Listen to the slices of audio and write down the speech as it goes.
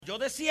Yo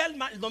decía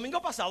el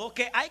domingo pasado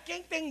que hay que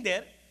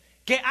entender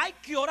que hay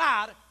que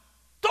orar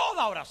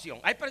toda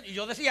oración.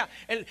 Yo decía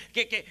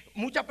que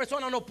muchas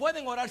personas no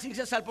pueden orar sin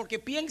cesar porque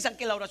piensan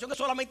que la oración es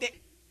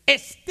solamente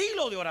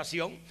estilo de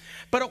oración.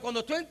 Pero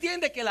cuando tú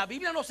entiendes que la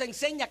Biblia nos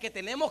enseña que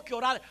tenemos que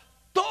orar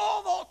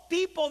todo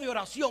tipo de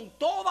oración,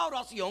 toda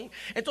oración,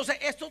 entonces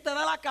esto te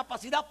da la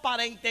capacidad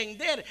para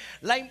entender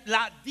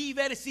la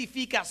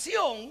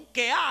diversificación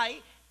que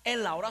hay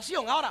en la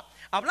oración. Ahora,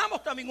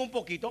 hablamos también un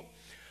poquito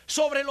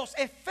sobre los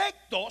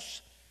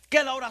efectos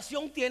que la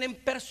oración tiene en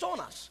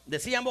personas.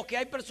 Decíamos que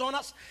hay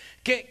personas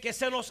que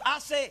se nos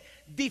hace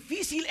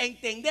difícil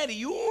entender,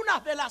 y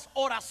una de las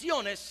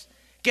oraciones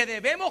que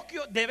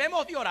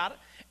debemos de orar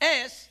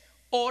es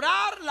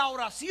orar la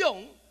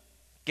oración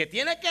que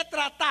tiene que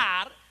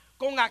tratar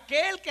con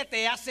aquel que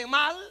te hace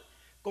mal,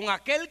 con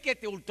aquel que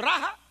te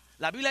ultraja.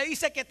 La Biblia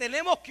dice que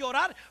tenemos que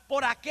orar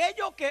por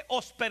aquellos que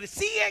os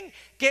persiguen,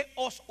 que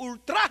os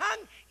ultrajan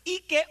y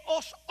que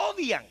os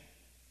odian.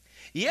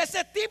 Y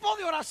ese tipo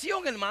de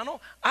oración,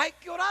 hermano, hay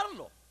que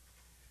orarlo.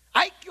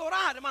 Hay que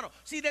orar, hermano.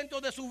 Si dentro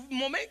de su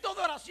momento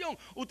de oración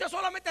usted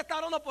solamente está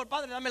orando por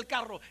Padre, dame el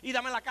carro y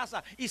dame la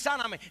casa y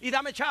sáname y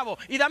dame chavo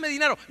y dame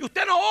dinero, y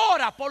usted no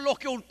ora por los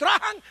que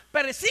ultrajan,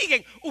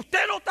 persiguen,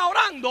 usted no está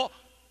orando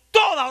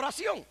toda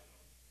oración.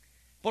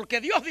 Porque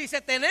Dios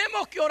dice,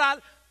 tenemos que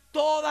orar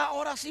toda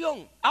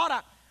oración.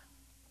 Ahora,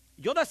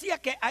 yo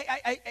decía que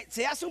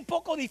se hace un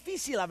poco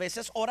difícil a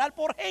veces orar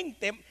por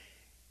gente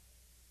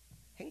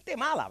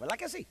mala, ¿verdad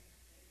que sí?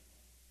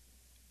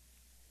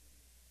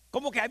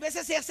 Como que a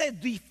veces se hace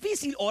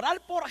difícil orar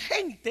por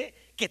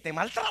gente que te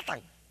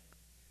maltratan,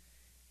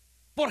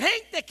 por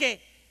gente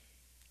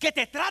que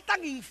te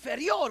tratan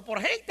inferior,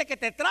 por gente que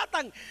te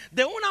tratan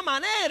de una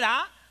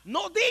manera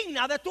no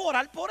digna de tu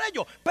orar por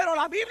ellos. Pero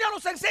la Biblia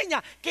nos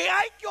enseña que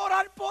hay que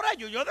orar por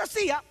ellos. Yo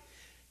decía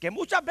que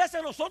muchas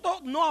veces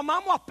nosotros no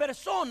amamos a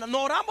personas,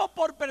 no oramos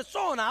por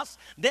personas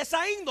de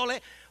esa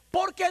índole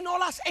porque no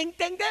las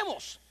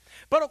entendemos.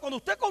 Pero cuando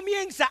usted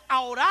comienza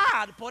a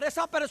orar por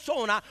esa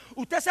persona,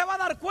 usted se va a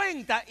dar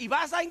cuenta y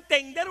vas a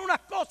entender unas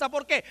cosas.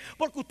 ¿Por qué?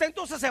 Porque usted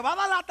entonces se va a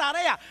dar la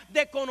tarea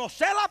de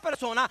conocer a la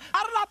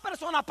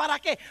persona. ¿Para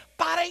qué?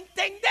 Para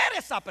entender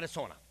esa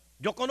persona.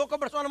 Yo conozco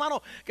personas,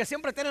 hermano, que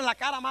siempre tienen la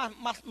cara más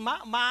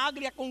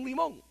agria con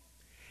limón.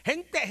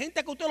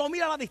 Gente que usted lo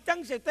mira a la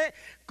distancia y usted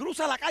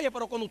cruza la calle,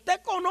 pero cuando usted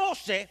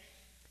conoce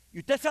y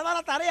usted se da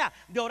la tarea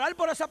de orar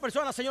por esa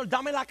persona, Señor,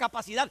 dame la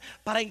capacidad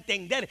para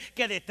entender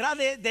que detrás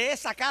de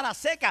esa cara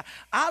seca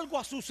algo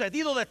ha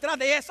sucedido, detrás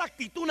de esa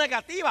actitud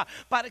negativa.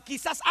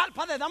 Quizás,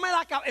 Padre,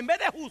 en vez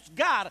de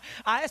juzgar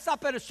a esa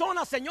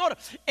persona, Señor,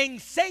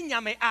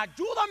 enséñame,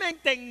 ayúdame a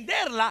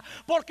entenderla,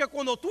 porque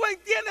cuando tú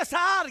entiendes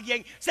a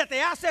alguien, se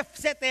te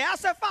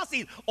hace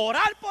fácil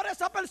orar por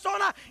esa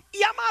persona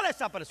y amar a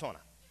esa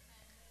persona.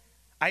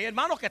 Hay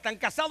hermanos que están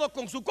casados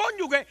con su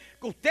cónyuge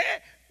que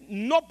usted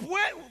no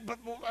puede.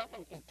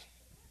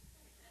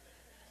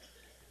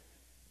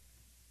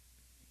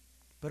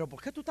 Pero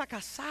 ¿por qué tú estás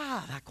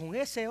casada con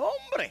ese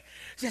hombre?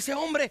 Si ese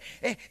hombre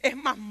es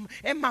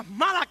más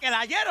mala que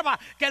la hierba,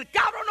 que el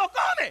cabro no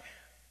come.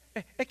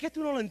 Es que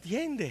tú no lo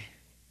entiendes.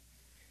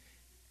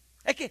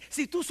 Es que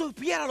si tú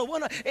supieras lo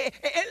bueno,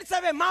 él se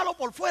ve malo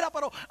por fuera,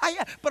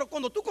 pero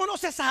cuando tú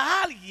conoces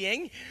a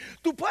alguien,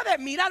 tú puedes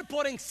mirar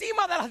por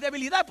encima de las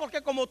debilidades,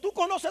 porque como tú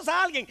conoces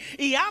a alguien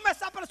y amas a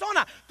esa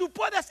persona, tú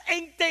puedes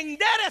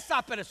entender a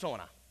esa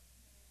persona.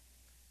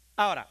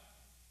 Ahora,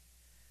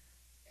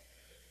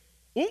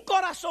 un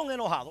corazón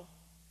enojado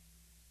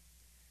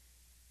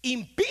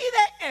impide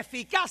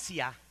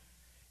eficacia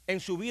en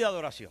su vida de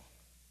oración.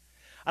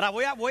 Ahora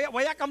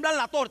voy a cambiar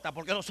la torta,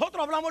 porque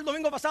nosotros hablamos el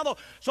domingo pasado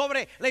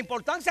sobre la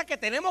importancia que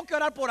tenemos que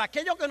orar por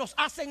aquellos que nos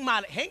hacen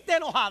mal, gente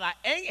enojada,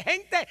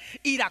 gente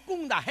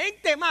iracunda,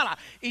 gente mala.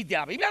 Y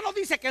la Biblia nos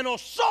dice que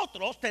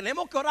nosotros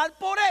tenemos que orar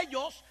por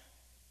ellos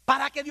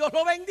para que Dios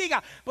los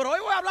bendiga. Pero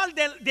hoy voy a hablar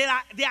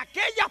de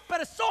aquellas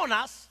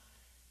personas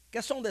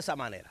que son de esa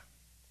manera.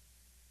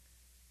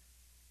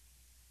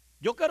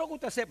 Yo quiero que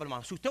usted sepa,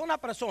 hermano, si usted es una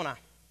persona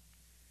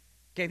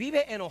que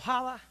vive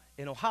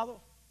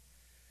enojado,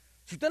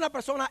 si usted es una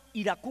persona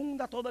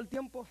iracunda todo el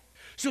tiempo,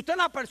 si usted es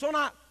una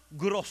persona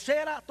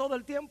grosera todo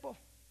el tiempo,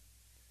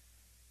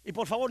 y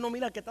por favor no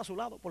mire al que está a su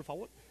lado, por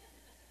favor.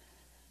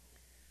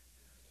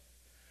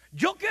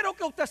 Yo quiero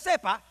que usted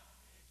sepa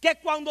que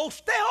cuando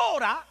usted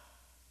ora,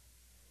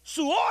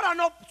 su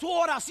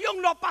oración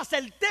no pasa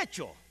el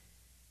techo.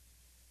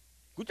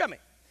 Escúchame,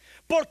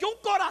 porque un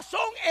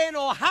corazón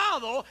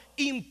enojado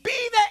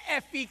impide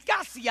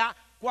eficacia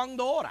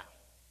cuando ora.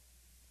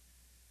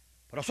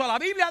 Por eso la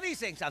Biblia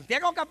dice en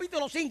Santiago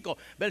capítulo 5,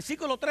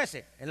 versículo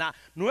 13, en la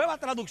Nueva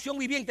Traducción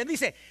Viviente,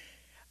 dice: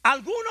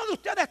 ¿alguno de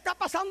ustedes está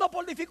pasando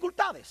por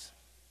dificultades?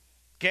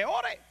 Que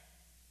ore.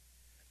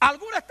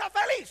 ¿Alguno está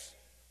feliz?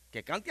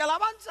 Que cante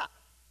alabanza.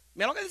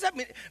 Mira lo que dice,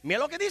 mira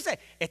lo que dice.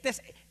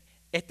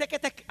 Este que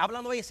está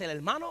hablando hoy es el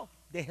hermano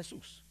de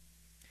Jesús.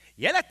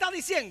 Y él está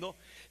diciendo,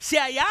 si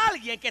hay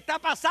alguien que está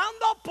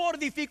pasando por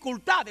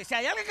dificultades, si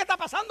hay alguien que está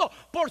pasando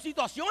por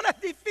situaciones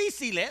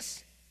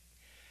difíciles,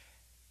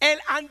 el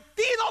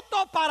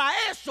antídoto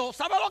para eso,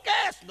 ¿sabe lo que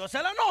es? No es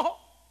el enojo,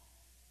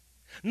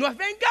 no es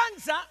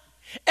venganza.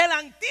 El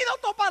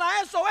antídoto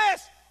para eso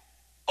es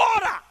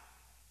ora.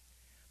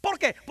 ¿Por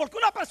qué? Porque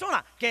una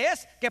persona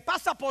que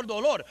pasa por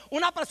dolor,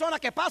 una persona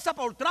que pasa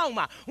por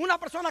trauma, una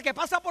persona que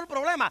pasa por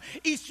problemas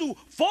y su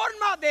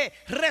forma de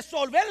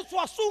resolver su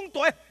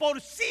asunto es por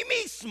sí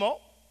mismo,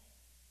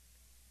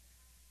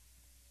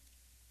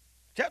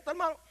 ¿cierto,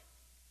 hermano?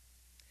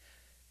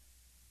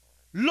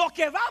 Lo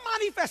que va a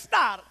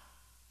manifestar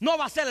no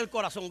va a ser el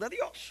corazón de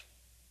Dios.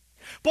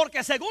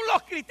 Porque según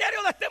los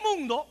criterios de este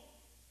mundo,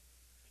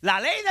 la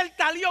ley del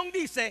talión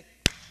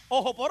dice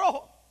ojo por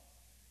ojo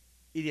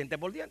y diente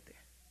por diente.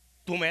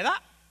 Tú me das,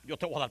 yo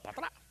te voy a dar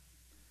para atrás.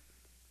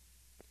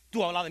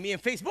 Tú hablas de mí en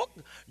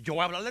Facebook, yo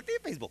voy a hablar de ti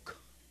en Facebook.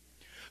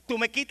 Tú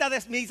me quitas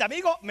de mis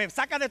amigos, me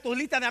sacas de tu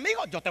lista de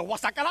amigos, yo te voy a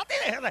sacar a ti.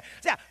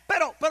 O sea,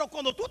 pero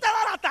cuando tú te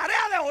das la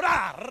tarea de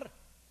orar,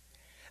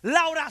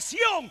 la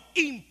oración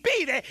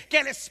impide que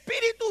el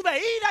espíritu de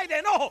ira y de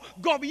enojo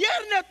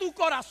gobierne tu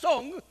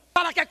corazón,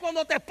 para que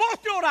cuando te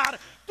postres a orar,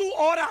 tu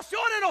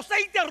oración no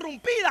sea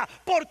interrumpida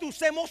por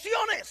tus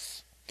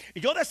emociones. Y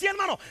yo decía,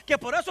 hermano, que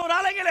por eso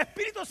orar en el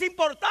espíritu es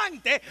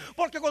importante,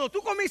 porque cuando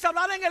tú comienzas a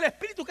hablar en el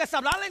espíritu, que es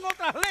hablar en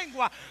otras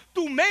lenguas,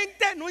 tu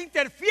mente no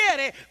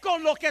interfiere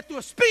con lo que tu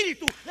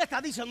espíritu le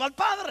está diciendo al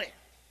Padre.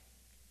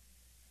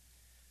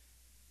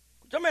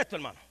 Escúchame esto,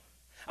 hermano.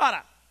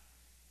 Ahora,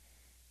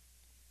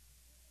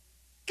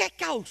 ¿qué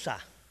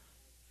causa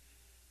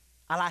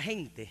a la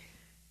gente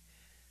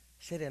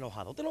ser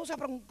enojado? ¿Usted no se ha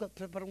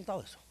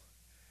preguntado eso?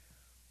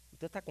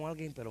 Usted está con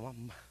alguien, pero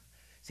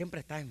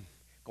siempre está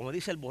como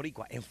dice el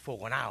boricua,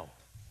 enfogonado.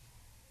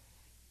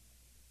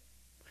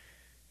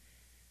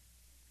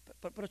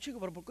 Pero chico,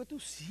 ¿por qué tú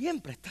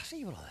siempre estás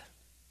así, brother?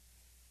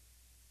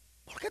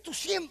 ¿Por qué tú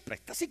siempre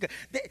estás así?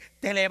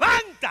 Te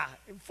levantas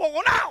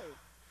enfogonado.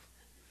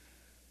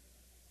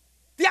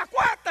 Te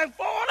acuestas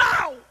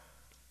enfogonado.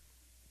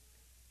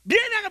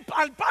 Vienen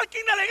al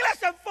parking de la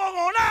iglesia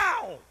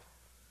enfogonado.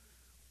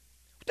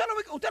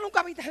 Usted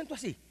nunca ha visto gente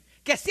así,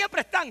 que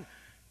siempre están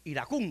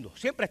iracundos,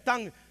 siempre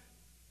están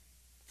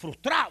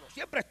frustrados,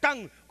 siempre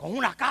están con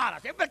una cara,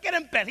 siempre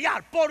quieren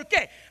pelear. ¿Por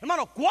qué?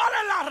 Hermano, ¿cuáles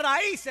son las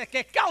raíces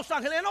que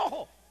causan el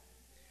enojo?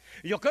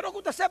 Y yo quiero que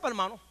usted sepa,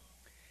 hermano,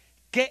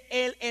 que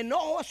el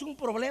enojo es un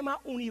problema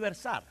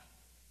universal.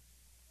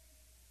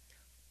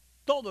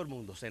 Todo el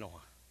mundo se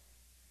enoja.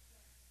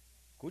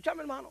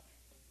 Escúchame, hermano.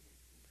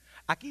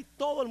 Aquí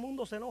todo el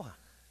mundo se enoja.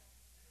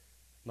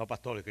 No,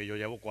 pastor, es que yo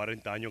llevo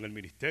 40 años en el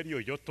ministerio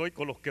y yo estoy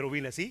con los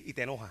querubines así y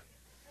te enoja.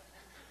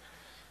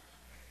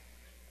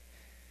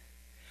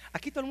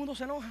 Aquí todo el mundo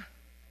se enoja.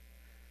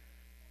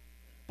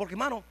 Porque,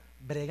 hermano,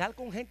 bregar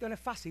con gente no es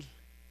fácil.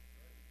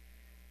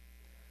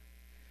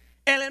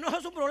 El enojo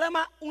es un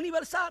problema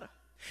universal.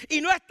 Y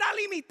no está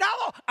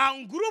limitado a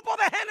un grupo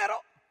de género.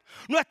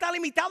 No está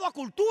limitado a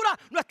cultura,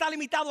 no está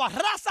limitado a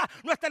raza,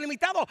 no está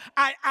limitado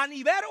a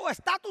nivel o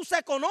estatus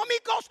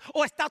económicos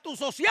o estatus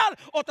social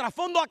o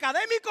trasfondo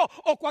académico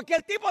o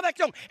cualquier tipo de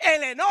acción.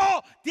 El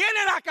enojo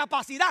tiene la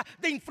capacidad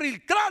de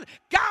infiltrar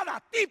cada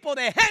tipo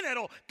de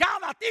género,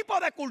 cada tipo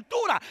de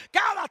cultura,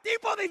 cada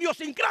tipo de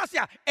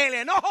idiosincrasia. El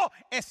enojo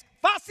es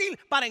fácil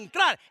para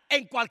entrar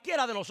en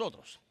cualquiera de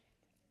nosotros.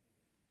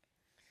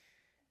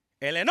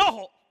 El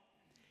enojo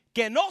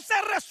que no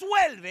se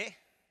resuelve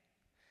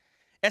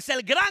es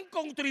el gran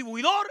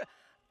contribuidor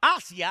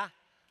hacia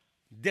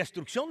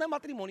destrucción de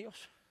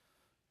matrimonios,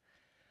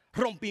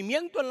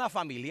 rompimiento en la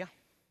familia,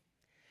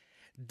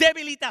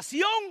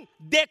 debilitación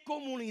de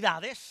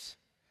comunidades.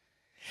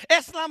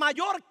 Es la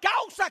mayor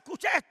causa,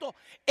 escuche esto,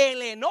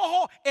 el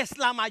enojo es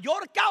la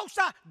mayor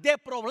causa de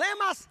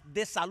problemas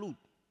de salud.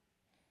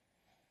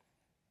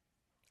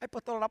 Ay,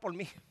 pastor, ora por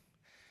mí.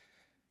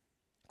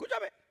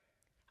 Escúchame,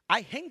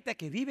 hay gente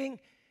que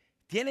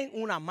tienen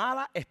una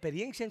mala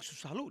experiencia en su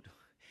salud.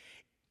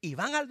 Y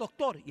van al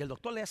doctor y el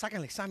doctor le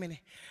sacan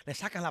exámenes, le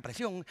sacan la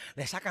presión,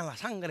 le sacan la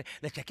sangre,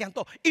 le chequean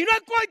todo y no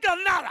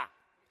encuentran nada.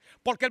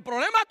 Porque el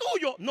problema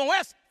tuyo no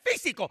es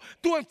físico.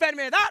 Tu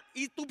enfermedad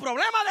y tu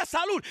problema de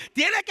salud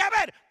tiene que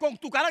ver con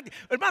tu carácter.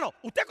 Hermano,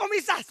 usted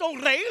comienza a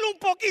sonreír un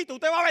poquito,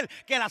 usted va a ver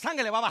que la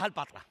sangre le va a bajar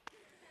para atrás.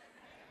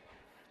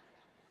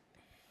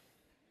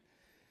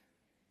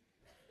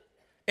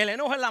 El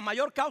enojo es la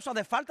mayor causa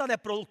de falta de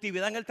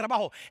productividad en el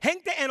trabajo.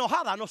 Gente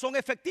enojada no son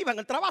efectivas en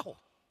el trabajo.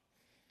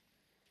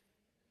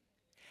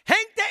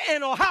 Gente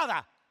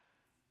enojada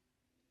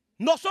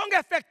no son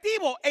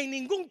efectivos en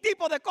ningún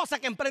tipo de cosa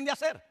que emprende a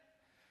hacer.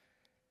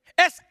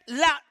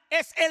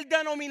 Es el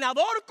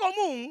denominador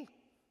común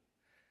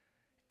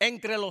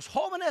entre los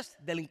jóvenes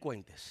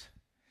delincuentes.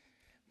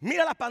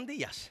 Mira las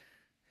pandillas,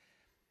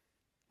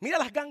 mira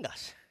las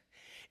gangas.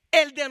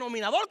 El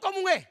denominador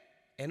común es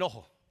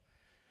enojo.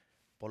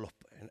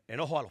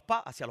 Enojo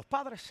hacia los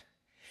padres,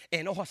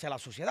 enojo hacia la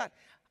sociedad.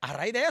 A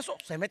raíz de eso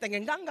se meten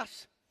en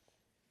gangas.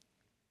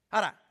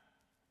 Ahora,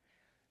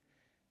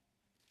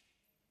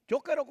 yo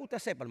quiero que usted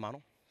sepa,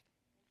 hermano,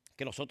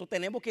 que nosotros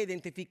tenemos que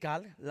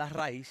identificar la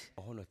raíz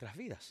de nuestras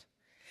vidas.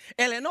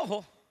 El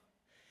enojo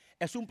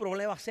es un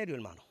problema serio,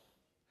 hermano.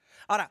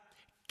 Ahora,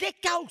 ¿qué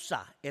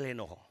causa el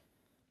enojo?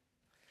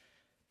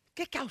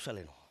 ¿Qué causa el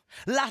enojo?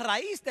 La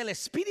raíz del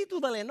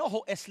espíritu del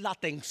enojo es la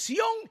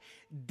tensión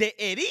de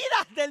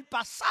heridas del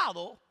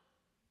pasado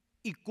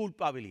y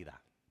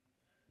culpabilidad.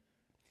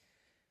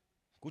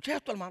 Escucha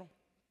esto, hermano.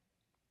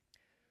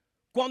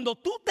 Cuando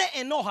tú te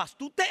enojas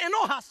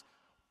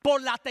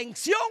por la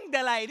tensión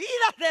de las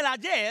heridas del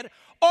ayer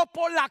o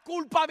por la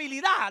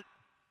culpabilidad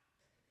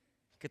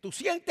que tú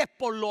sientes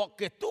por lo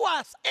que tú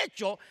has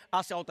hecho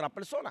hacia otra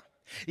persona.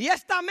 Y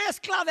esta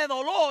mezcla de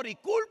dolor y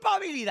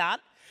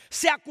culpabilidad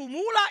se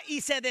acumula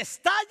y se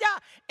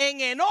destalla en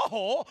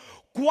enojo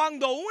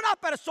cuando una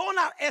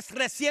persona es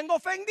recién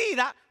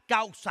ofendida,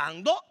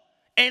 causando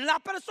en la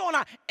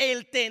persona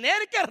el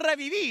tener que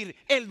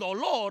revivir el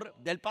dolor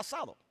del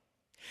pasado.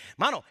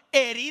 Mano,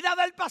 heridas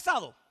del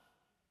pasado.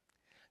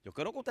 Yo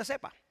quiero que usted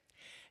sepa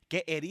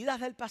que heridas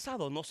del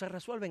pasado no se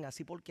resuelven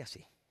así porque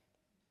así.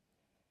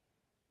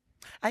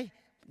 Ay,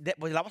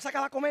 pues la voy a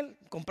sacar a comer,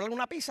 comprarle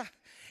una pizza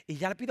y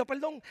ya le pido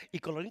perdón. Y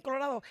colorín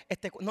colorado,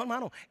 no,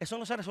 hermano, eso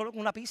no se resuelve con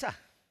una pizza.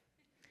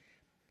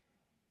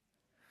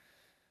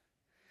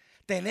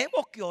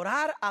 Tenemos que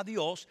orar a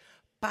Dios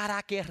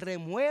para que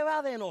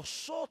remueva de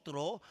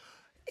nosotros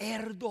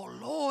el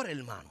dolor,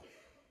 hermano.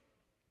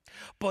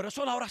 Por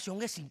eso la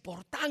oración es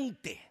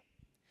importante.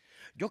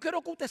 Yo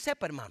quiero que usted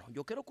sepa, hermano,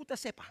 quiero que usted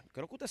sepa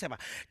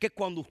que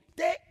cuando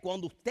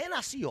usted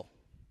nació,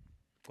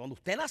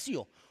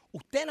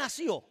 usted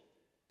nació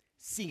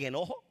sin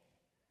enojo,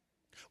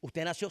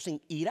 usted nació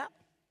sin ira,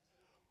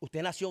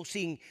 usted nació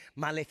sin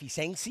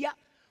maleficencia,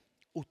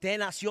 usted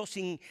nació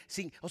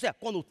o sea,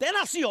 cuando usted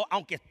nació,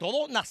 aunque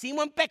todos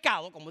nacimos en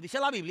pecado, como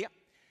dice la Biblia,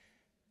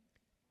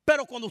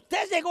 pero cuando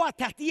usted llegó a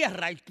esta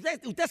tierra y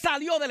usted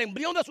salió del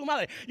embrión de su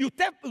madre y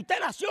usted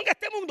nació en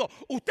este mundo,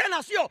 usted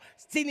nació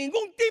sin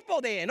ningún tipo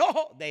de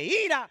enojo, de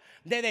ira,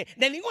 de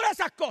ninguna de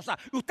esas cosas.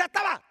 Usted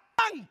estaba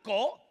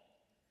blanco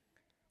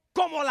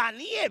como la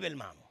nieve,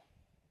 hermano.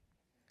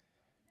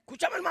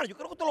 Escúchame, hermano, yo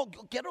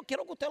quiero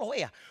que usted lo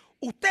vea.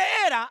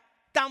 Usted era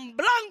tan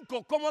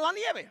blanco como la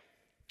nieve.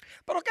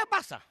 Pero ¿qué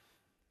pasa?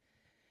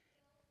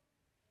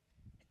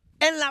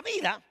 En la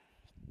vida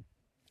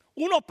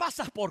uno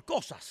pasa por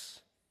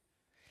cosas.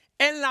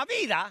 En la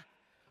vida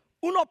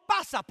uno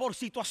pasa por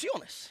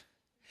situaciones.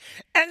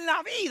 En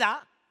la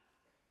vida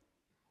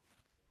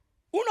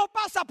uno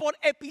pasa por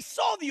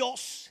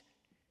episodios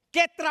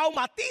que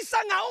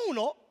traumatizan a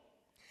uno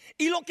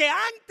y lo que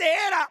antes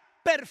era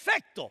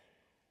perfecto,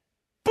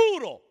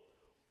 puro,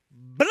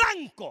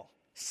 blanco,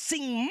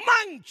 sin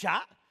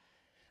mancha,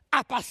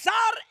 a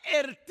pasar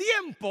el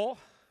tiempo,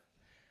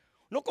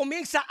 uno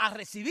comienza a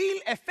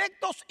recibir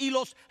efectos y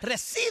los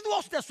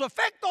residuos de sus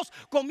efectos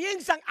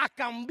comienzan a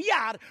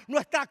cambiar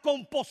nuestra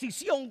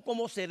composición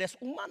como seres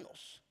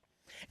humanos.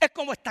 Es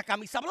como esta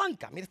camisa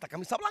blanca. Mira esta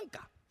camisa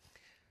blanca.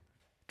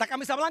 Esta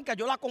camisa blanca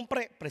yo la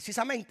compré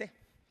precisamente.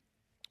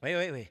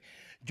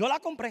 Yo la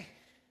compré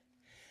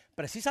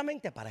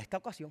precisamente para esta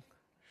ocasión.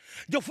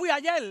 Yo fui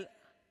ayer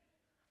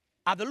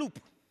a The Loop.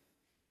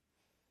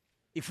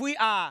 Y fui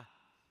a...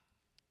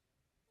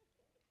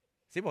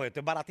 Sí, porque esto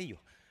es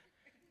baratillo.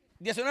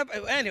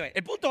 19, anyway,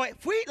 el punto es,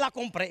 la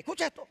compré,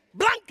 escucha esto,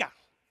 blanca,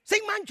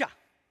 sin mancha,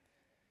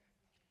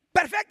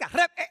 perfecta.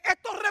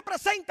 Esto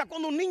representa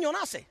cuando un niño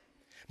nace.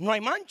 No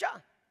hay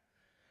mancha,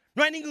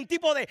 no hay ningún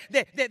tipo de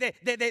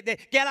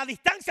que a la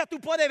distancia tú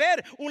puedes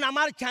ver una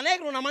mancha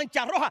negra, una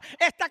mancha roja.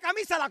 Esta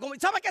camisa,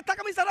 ¿sabe qué esta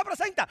camisa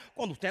representa?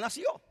 Cuando usted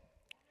nació.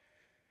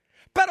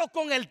 Pero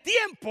con el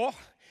tiempo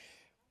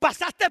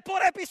pasaste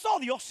por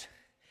episodios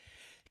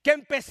que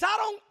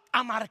empezaron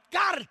a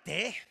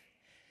marcarte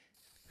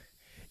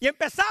y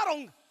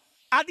empezaron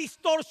a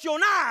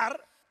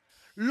distorsionar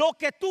lo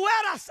que tú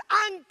eras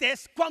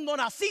antes cuando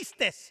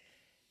naciste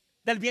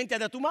del vientre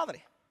de tu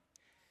madre.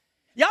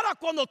 Y ahora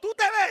cuando tú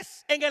te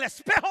ves en el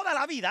espejo de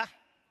la vida,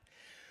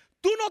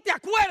 tú no te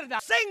acuerdas la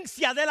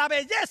esencia de la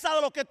belleza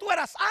de lo que tú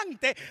eras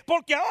antes,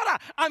 porque ahora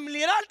al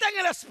mirarte en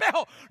el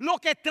espejo, lo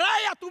que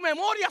trae a tu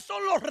memoria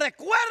son los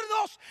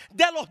recuerdos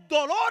de los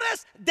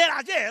dolores del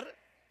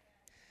ayer.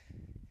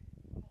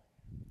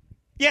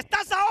 Y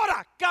estás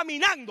ahora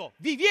caminando,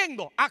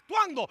 viviendo,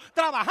 actuando,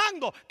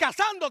 trabajando,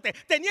 casándote,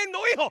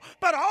 teniendo hijos.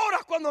 Pero ahora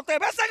cuando te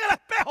ves en el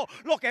espejo,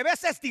 lo que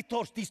ves es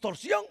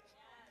distorsión.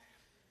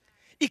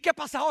 ¿Y qué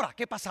pasa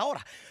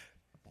ahora?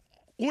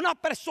 Una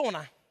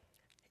persona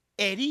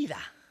herida.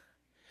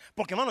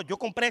 Porque, hermano, yo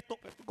compré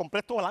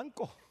esto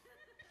blanco.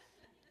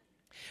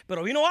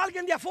 Pero vino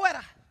alguien de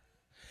afuera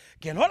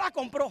que no la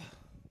compró,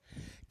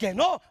 que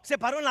no se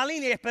paró en la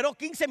línea y esperó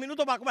 15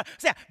 minutos para comer. O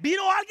sea,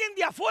 vino alguien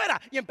de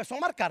afuera y empezó a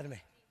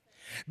marcarme.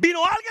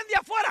 Vino alguien de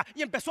afuera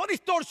y empezó a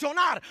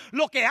distorsionar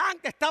lo que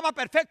antes estaba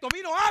perfecto.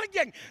 Vino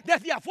alguien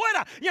desde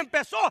afuera y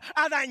empezó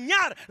a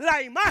dañar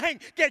la imagen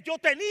que yo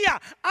tenía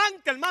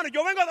antes, hermano.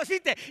 Yo vengo a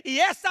decirte, y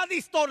esa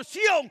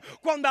distorsión,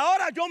 cuando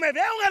ahora yo me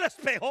veo en el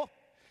espejo,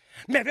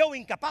 me veo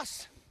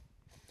incapaz,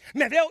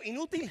 me veo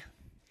inútil,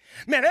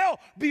 me veo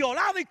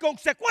violado y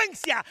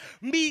consecuencia,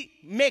 mi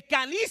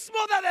mecanismo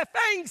de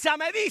defensa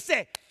me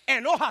dice,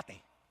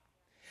 enójate.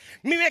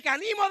 Mi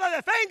mecanismo de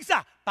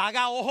defensa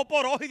paga ojo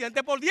por ojo y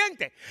diente por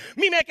diente.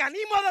 Mi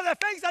mecanismo de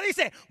defensa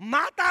dice,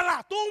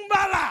 mátala,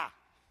 túmbala.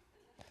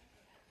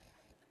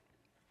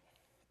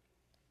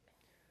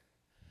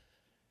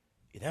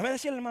 Y déjame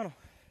decirle, hermano,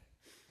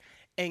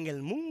 en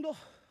el mundo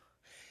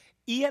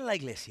y en la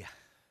iglesia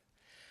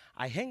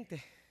hay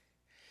gente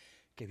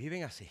que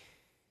viven así.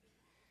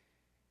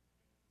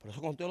 Por eso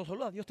cuando usted los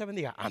saluda, Dios te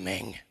bendiga.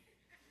 Amén.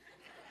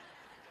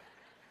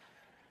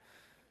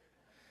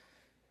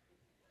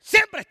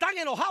 Siempre están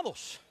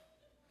enojados.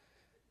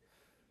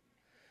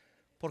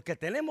 Porque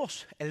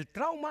tenemos el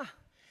trauma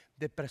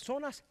de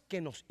personas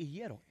que nos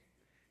hirieron.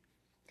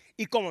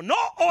 Y como no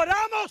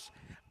oramos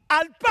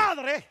al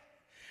Padre,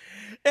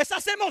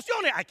 esas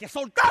emociones hay que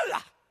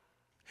soltarlas.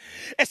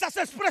 Esas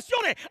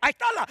expresiones hay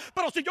que estarlas.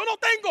 Pero si yo no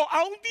tengo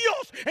a un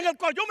Dios en el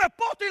cual yo me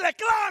posto y le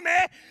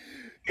clame,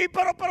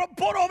 pero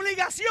por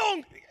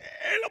obligación,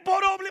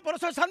 por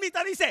eso el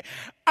salmista dice,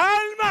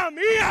 alma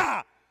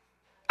mía,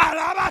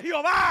 alaba a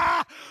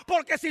Jehová,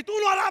 porque si tú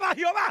no alabas a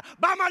Jehová,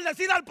 va a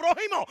maldecir al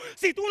prójimo.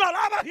 Si tú no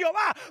alabas a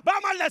Jehová, va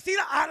a maldecir,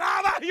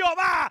 alaba a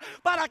Jehová,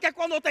 para que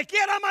cuando te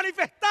quiera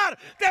manifestar,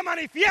 te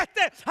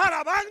manifieste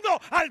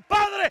alabando al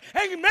Padre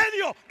en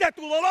medio de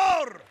tu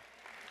dolor.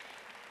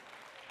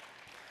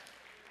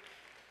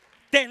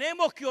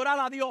 Tenemos que orar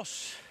a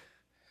Dios.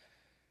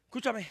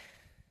 Escúchame.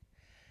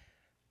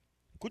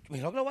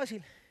 Mira lo que le voy a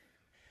decir.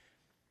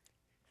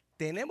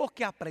 Tenemos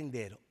que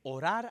aprender a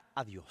orar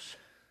a Dios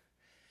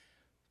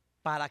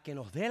para que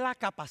nos dé la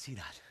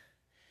capacidad,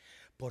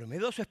 por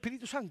medio de su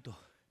Espíritu Santo,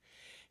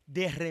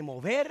 de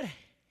remover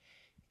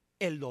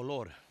el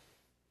dolor.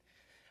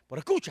 Pero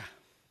escucha,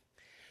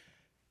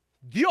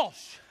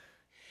 Dios,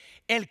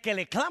 el que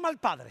le clama al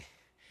Padre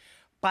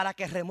para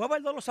que remueva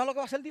el dolor, ¿sabe lo que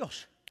va a hacer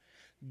Dios?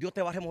 Dios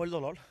te va a remover el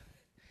dolor.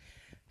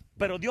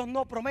 Pero Dios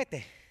no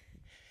promete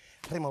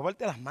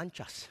removerte las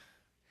manchas.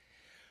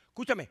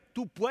 Escúchame,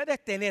 tú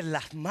puedes tener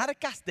las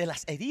marcas de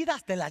las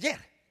heridas del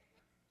ayer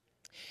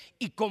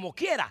y como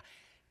quiera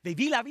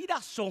vivir la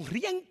vida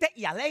sonriente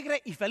y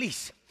alegre y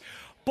feliz.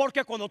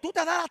 Porque cuando tú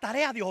te das la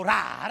tarea de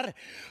orar,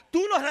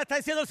 tú no le estás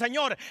diciendo al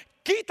Señor,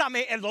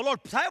 quítame el dolor,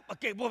 ¿sabes?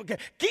 Porque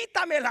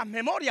quítame las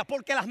memorias,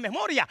 porque las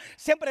memorias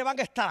siempre van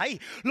a estar ahí.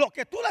 Lo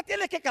que tú le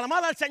tienes que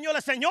clamar al Señor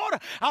es, Señor,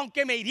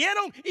 aunque me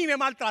hirieron y me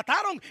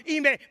maltrataron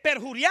y me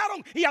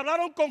perjuriaron y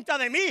hablaron contra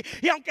de mí,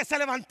 y aunque se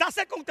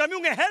levantase contra mí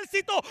un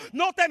ejército,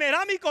 no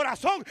temerá mi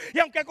corazón, y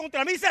aunque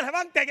contra mí se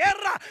levante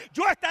guerra,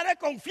 yo estaré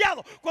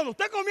confiado. Cuando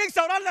usted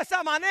comienza a orar de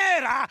esa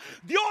manera,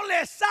 Dios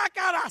le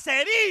saca las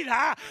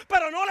heridas,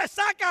 pero no le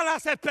saca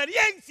las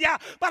experiencias,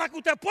 para que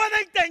usted pueda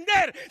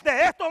entender,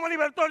 de esto me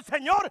libertó el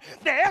Señor,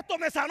 de esto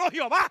me sanó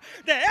Jehová,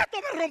 de esto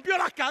me rompió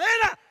las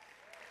cadenas.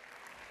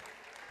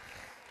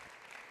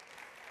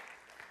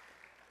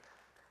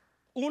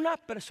 Una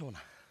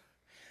persona,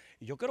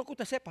 y yo quiero que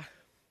usted sepa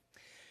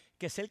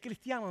que ser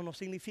cristiano no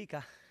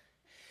significa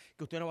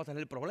que usted no va a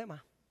tener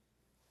problemas.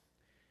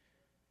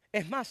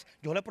 Es más,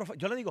 yo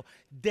le digo,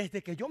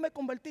 desde que yo me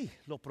convertí,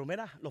 los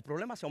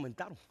problemas se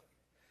aumentaron.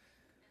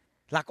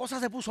 La cosa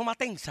se puso más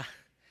tensa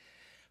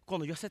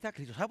cuando yo acepté a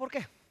Cristo. ¿Sabe por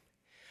qué?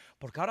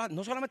 Porque ahora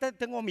no solamente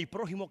tengo a mi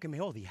prójimo que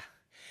me odia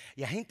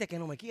y a gente que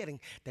no me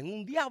quieren, tengo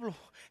un diablo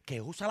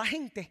que usa a la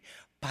gente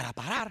para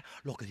parar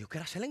lo que Dios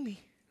quiere hacer en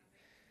mí.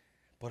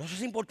 Por eso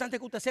es importante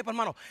que usted sepa,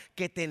 hermano,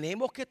 que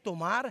tenemos que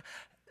tomar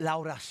la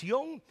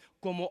oración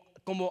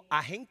como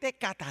agente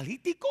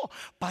catalítico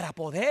para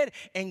poder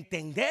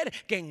entender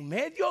que en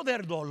medio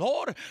del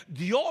dolor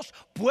Dios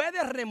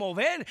puede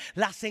remover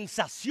la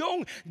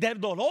sensación del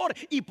dolor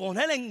y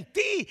poner en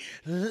ti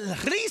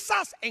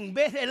risas en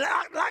vez de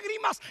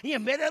lágrimas y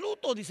en vez de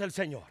luto, dice el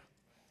Señor.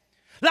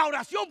 La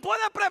oración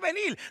puede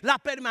prevenir la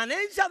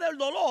permanencia del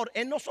dolor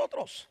en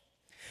nosotros.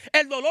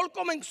 El dolor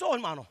comenzó,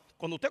 hermano,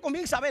 cuando usted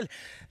comienza a ver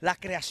la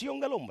creación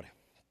del hombre.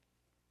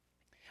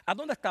 ¿A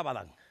dónde estaba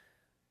Adán?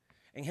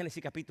 En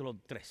Génesis capítulo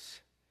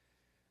 3.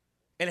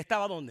 ¿Él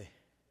estaba dónde?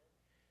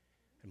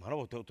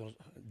 Hermano,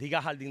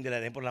 diga jardín del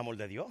Edén por el amor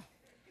de Dios.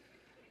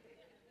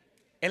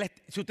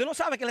 Si usted no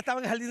sabe que él estaba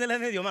en el jardín del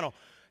Edén, hermano,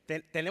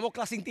 tenemos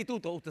clase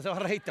instituto, usted se va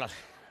a registrar.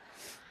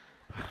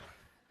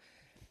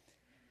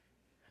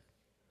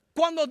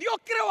 Cuando Dios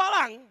creó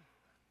a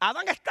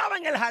Adán estaba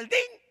en el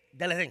jardín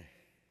del Edén.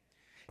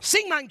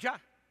 Sin mancha,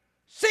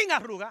 sin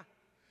arruga,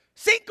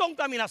 sin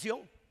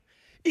contaminación.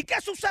 ¿Y qué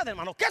sucede,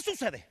 hermano? ¿Qué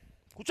sucede?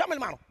 Escúchame,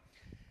 hermano.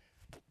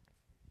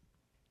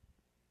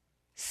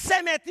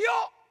 Se metió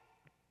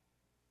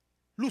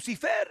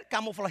Lucifer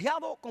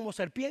camuflajeado como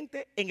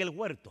serpiente en el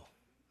huerto.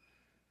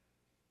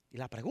 Y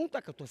la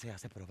pregunta que usted se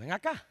hace, pero ven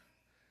acá,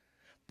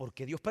 ¿por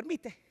qué Dios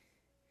permite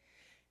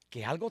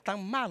que algo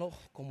tan malo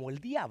como el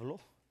diablo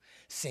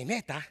se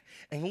meta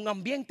en un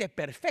ambiente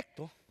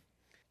perfecto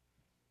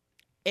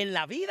en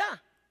la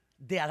vida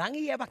de Adán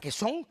y Eva, que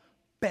son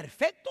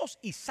perfectos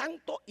y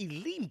santos y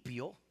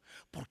limpios?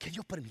 ¿Por qué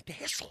Dios permite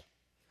eso?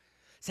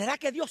 ¿Será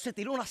que Dios se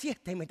tiró una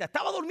siesta y mientras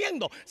estaba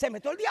durmiendo se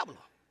metió el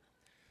diablo?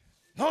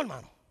 No,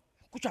 hermano,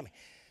 escúchame.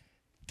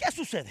 ¿Qué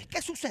sucede?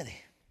 ¿Qué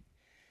sucede?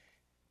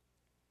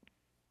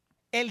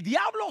 el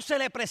diablo se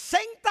le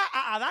presenta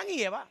a Adán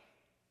y Eva.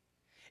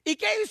 ¿Y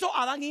qué hizo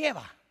Adán y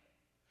Eva?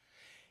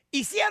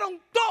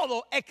 Hicieron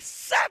todo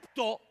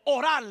excepto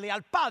orarle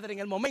al Padre en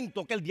el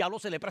momento que el diablo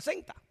se le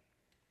presenta.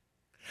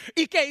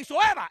 ¿Y qué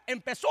hizo Eva?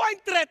 Empezó a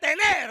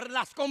entretener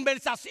la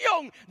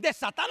conversación de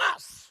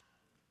Satanás.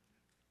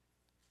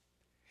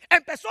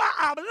 Empezó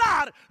a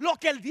hablar lo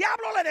que el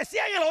diablo le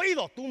decía en el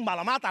oído.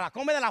 Túmbala, mátala,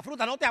 come de la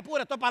fruta, no te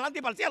apures, esto es para adelante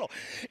y para el cielo.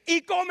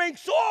 Y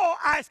comenzó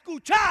a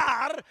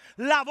escuchar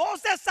la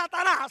voz de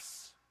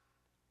Satanás.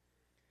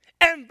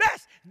 En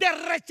vez de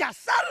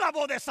rechazar la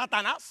voz de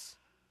Satanás.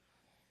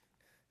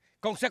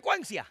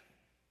 Consecuencia.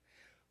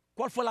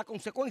 ¿Cuál fue la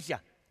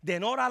consecuencia? De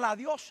no orar a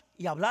Dios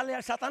y hablarle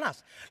al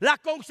Satanás. La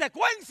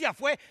consecuencia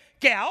fue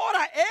que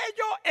ahora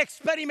ellos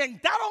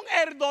experimentaron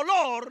el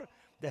dolor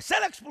de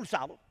ser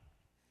expulsados.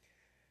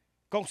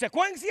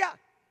 Consecuencia,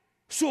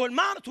 su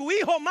hermano, su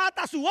hijo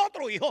mata a su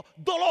otro hijo.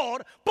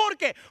 Dolor. ¿Por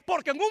qué?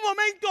 Porque en un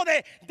momento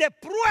de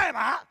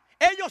prueba,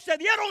 ellos se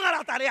dieron a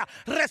la tarea,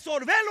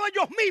 resolverlo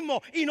ellos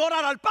mismos y no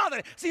orar al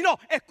Padre, sino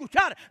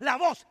escuchar la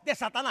voz de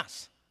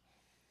Satanás.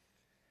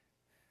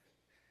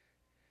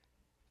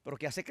 Pero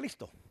 ¿qué hace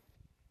Cristo?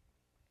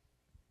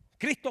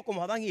 Cristo,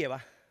 como Adán y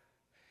Eva,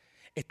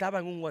 estaba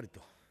en un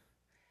huerto.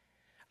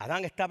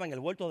 Adán estaba en el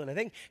huerto del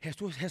Edén.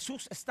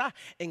 Jesús está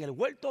en el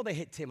huerto de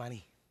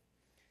Getsemaní.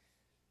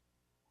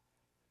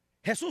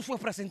 Jesús fue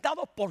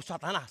presentado por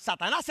Satanás.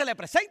 Satanás se le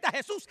presenta a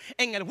Jesús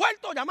en el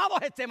huerto llamado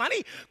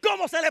Getsemaní,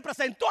 como se le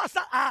presentó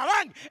a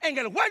Adán en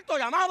el huerto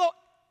llamado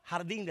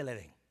Jardín del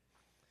Edén.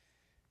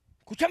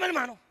 Escúchame,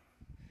 hermano.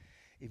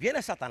 Y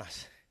viene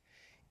Satanás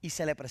y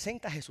se le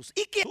presenta a Jesús.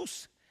 ¿Y qué?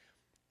 Jesús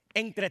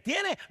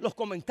entretiene los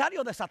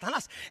comentarios de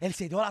Satanás. Él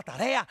se dio la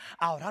tarea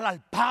a orar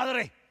al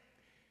Padre.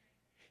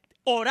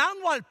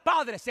 Orando al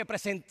Padre se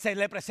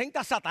le presenta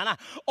a Satanás.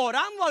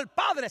 Orando al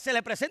Padre se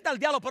le presenta al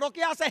diablo. Pero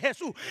 ¿qué hace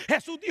Jesús?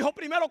 Jesús dijo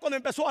primero cuando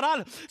empezó a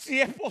orar: si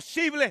es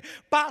posible,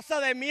 pasa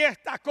de mí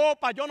esta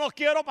copa. Yo no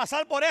quiero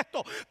pasar por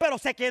esto. Pero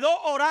se quedó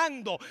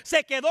orando,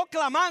 se quedó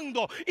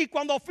clamando. Y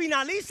cuando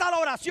finaliza la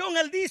oración,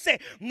 Él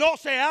dice: no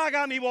se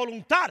haga mi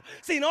voluntad,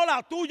 sino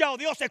la tuya, oh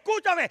Dios.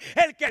 Escúchame,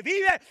 el que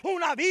vive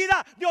una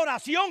vida de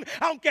oración,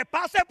 aunque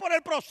pase por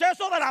el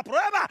proceso de la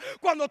prueba,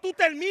 cuando tú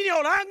termines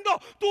orando,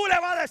 tú le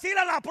vas a decir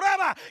a la prueba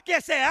que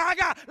se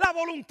haga la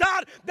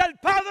voluntad del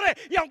Padre,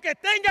 y aunque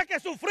tenga que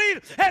sufrir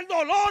el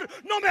dolor,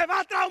 no me va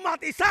a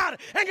traumatizar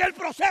en el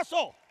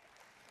proceso.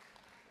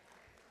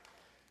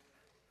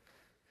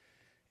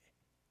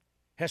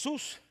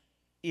 Jesús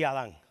y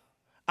Adán,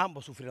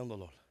 ambos sufrieron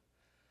dolor.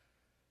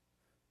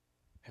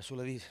 Jesús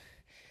le dice: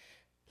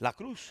 la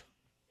cruz,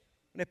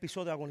 un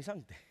episodio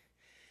agonizante.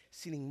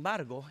 Sin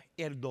embargo,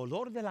 el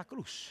dolor de la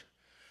cruz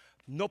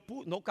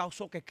no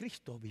causó que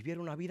Cristo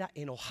viviera una vida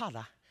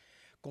enojada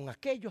con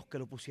aquellos que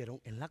lo pusieron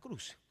en la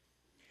cruz.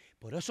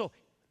 Por eso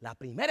la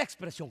primera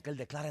expresión que Él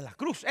declara en la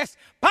cruz es: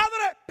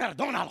 Padre,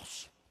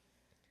 perdónalos,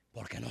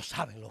 porque no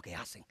saben lo que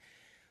hacen.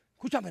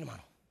 Escúchame,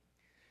 hermano,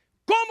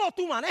 cómo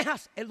tú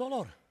manejas el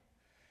dolor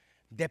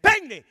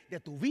depende de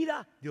tu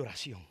vida de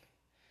oración.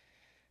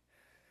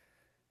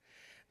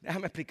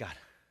 Déjame explicar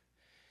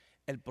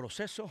el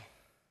proceso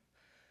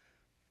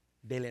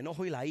del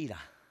enojo y la ira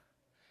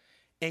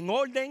en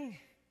orden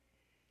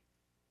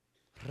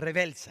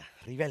reversa.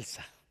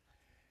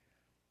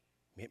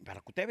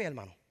 Para que usted vea,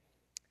 hermano,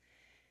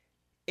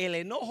 el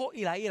enojo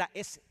y la ira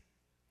es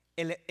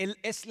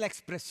la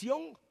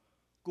expresión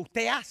que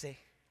usted hace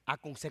a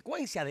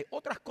consecuencia de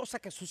otras cosas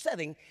que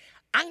suceden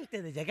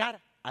antes de llegar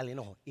al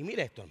enojo. Y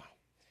mire esto, hermano.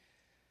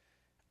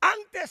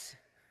 Antes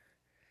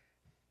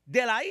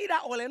de la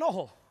ira o el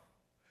enojo,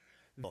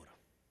 dolor.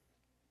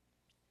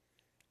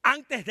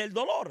 Antes del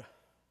dolor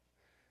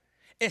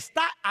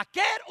está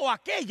aquel o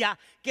aquella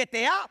que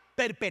te ha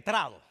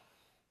perpetrado,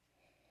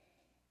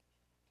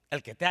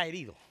 el que te ha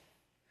herido.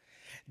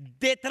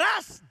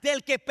 Detrás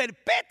del que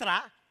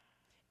perpetra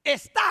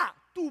está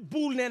tu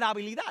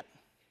vulnerabilidad.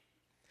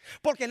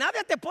 Porque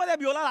nadie te puede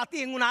violar a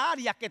ti en una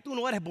área que tú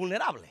no eres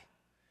vulnerable.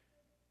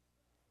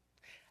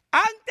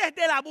 Antes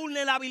de la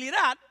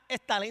vulnerabilidad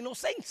está la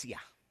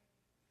inocencia.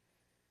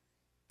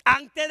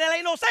 Antes de la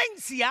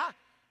inocencia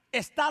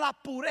está la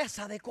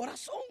pureza de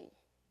corazón.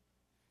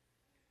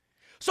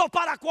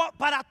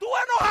 Para tú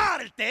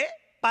enojarte,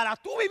 para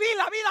tú vivir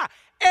la vida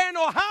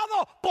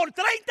enojado por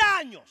 30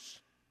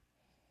 años,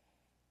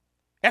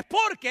 es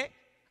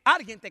porque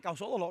alguien te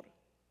causó dolor.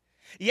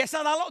 Y ese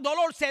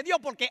dolor se dio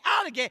porque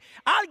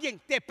alguien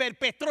te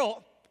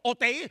perpetró o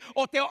te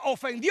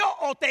ofendió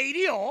o te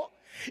hirió.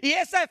 Y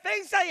esa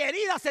ofensa y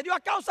herida se dio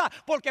a causa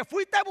porque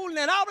fuiste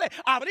vulnerable,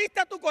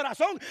 abriste tu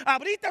corazón,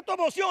 abriste tus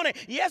emociones.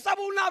 Y esa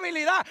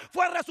vulnerabilidad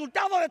fue el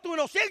resultado de tu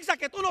inocencia,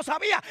 que tú no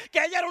sabías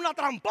que ella era una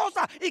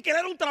tramposa y que él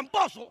era un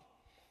tramposo.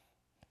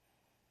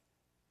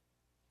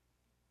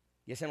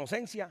 Y esa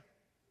inocencia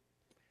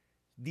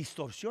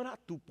distorsiona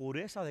tu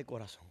pureza de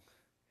corazón.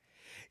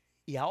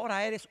 Y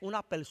ahora eres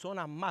una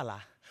persona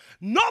mala.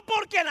 No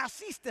porque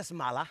naciste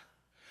mala,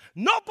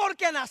 no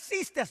porque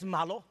naciste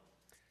malo,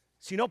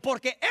 sino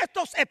porque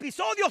estos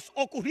episodios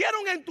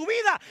ocurrieron en tu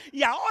vida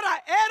y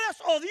ahora eres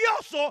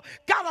odioso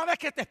cada vez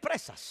que te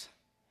expresas.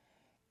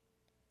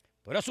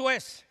 Por eso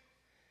es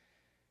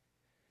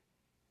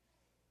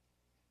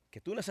que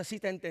tú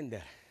necesitas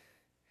entender,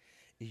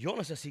 y yo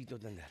necesito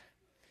entender,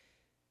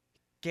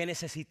 que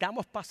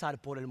necesitamos pasar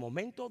por el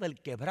momento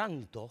del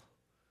quebranto,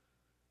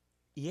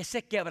 y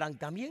ese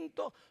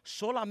quebrantamiento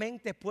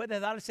solamente puede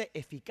darse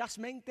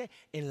eficazmente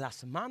en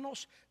las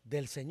manos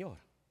del Señor.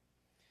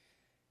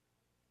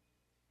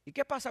 ¿Y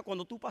qué pasa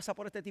cuando tú pasas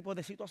por este tipo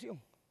de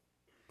situación?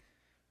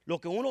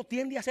 Lo que uno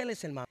tiende a hacer,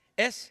 hermano,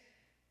 es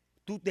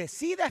tú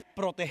decides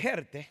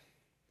protegerte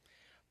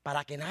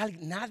para que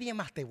nadie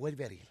más te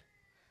vuelva a herir.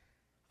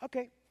 Ok,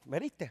 ¿me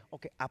heriste?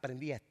 Ok,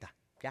 aprendí esta.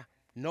 Ya,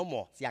 no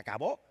more. Se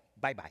acabó,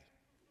 bye bye.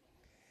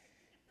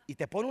 Y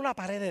te pone una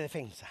pared de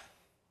defensa.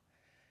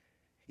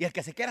 Y el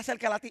que se quiera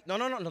acercar a ti,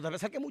 no te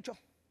acerque mucho.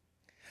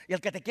 Y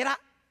el que te quiera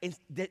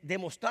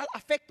demostrar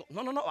afecto,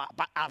 no,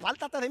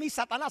 apártate de mí,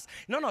 Satanás.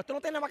 No, esto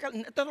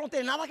no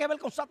tiene nada que ver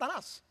con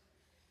Satanás.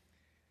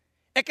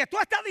 Es que tú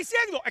estás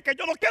diciendo, es que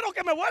yo no quiero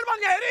que me vuelvan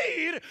a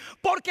herir,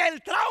 porque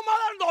el trauma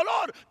del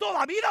dolor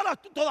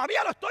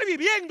todavía lo estoy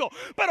viviendo.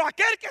 Pero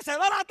aquel que se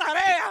da la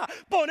tarea,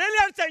 ponerle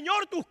al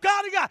Señor tus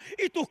cargas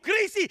y tus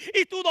crisis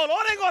y tu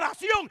dolor en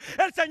oración,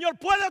 el Señor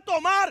puede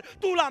tomar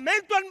tu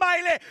lamento en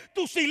baile,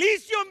 tu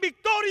cilicio en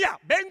victoria.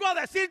 Vengo a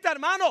decirte,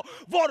 hermano,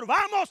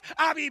 volvamos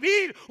a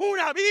vivir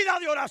una vida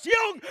de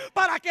oración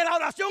para que la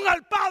oración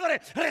al Padre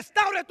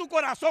restaure tu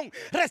corazón,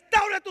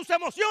 restaure tus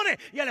emociones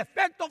y el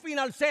efecto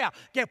final sea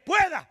que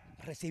pueda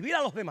recibir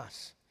a los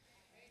demás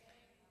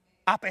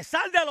a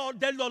pesar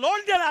del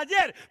dolor del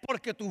ayer,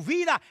 porque tu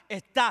vida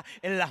está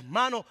en las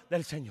manos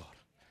del Señor.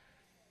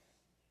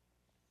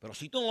 Pero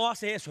si tú no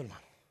haces eso,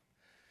 hermano,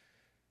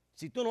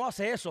 si tú no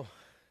haces eso,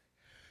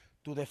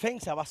 tu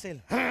defensa va a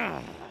ser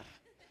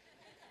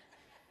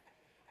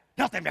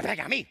no te me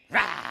pegue a mí.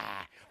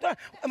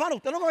 Hermano,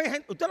 usted no ha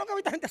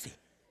visto gente así.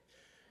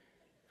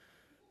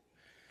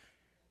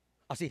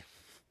 Así.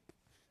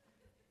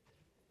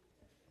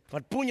 Con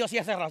el puño así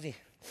cerrado así.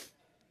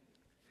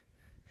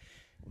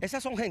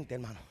 Esas son gente,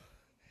 hermano.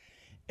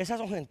 Esas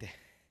son gente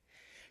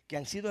que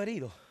han sido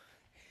heridos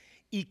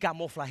y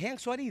camuflajean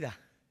su herida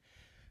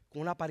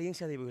con una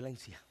apariencia de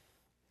violencia.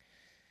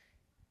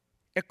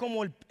 Es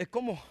como un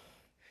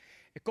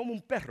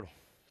perro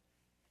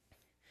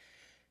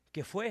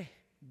que fue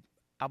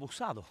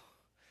abusado,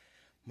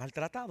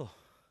 maltratado,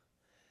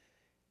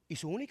 y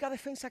su única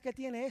defensa que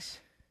tiene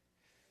es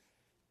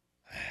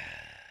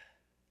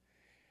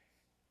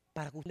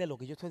para cumplir lo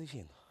que yo estoy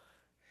diciendo.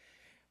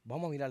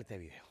 Vamos a mirar este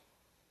video.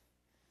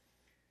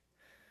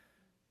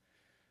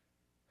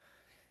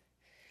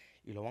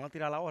 Y lo van a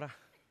tirar ahora.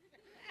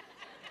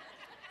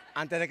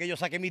 Antes de que yo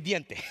saque mis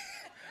dientes.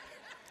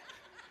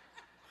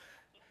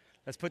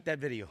 Let's put that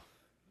video.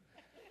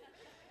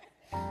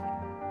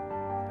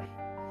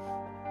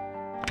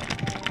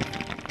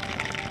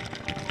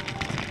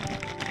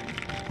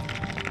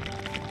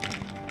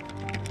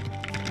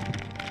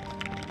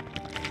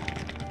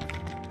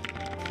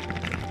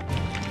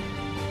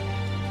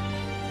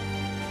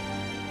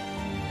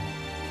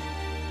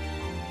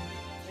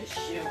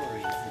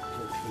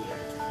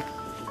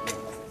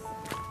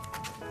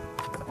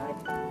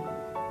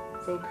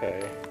 It's okay.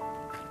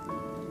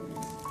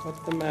 What's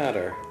the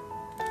matter?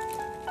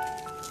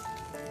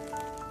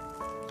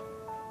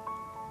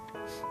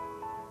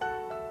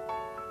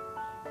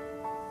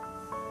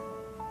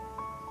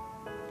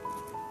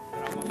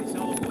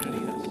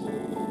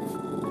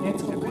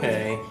 It's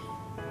okay.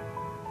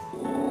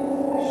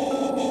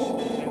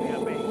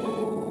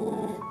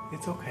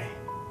 It's okay.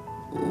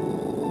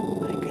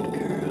 My good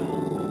girl.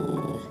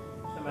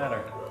 What's the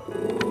matter?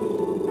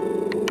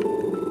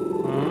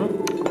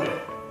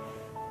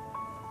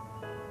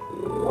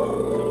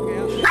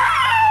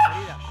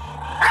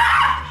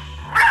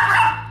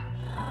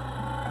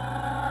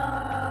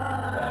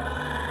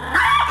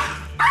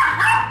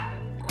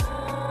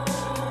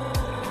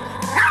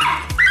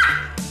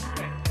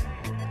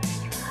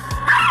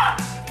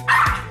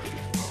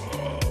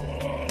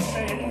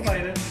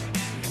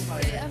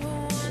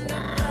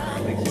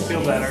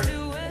 Feel better.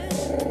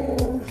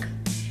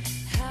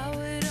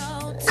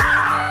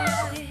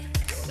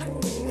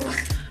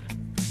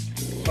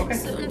 Okay.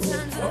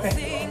 Okay.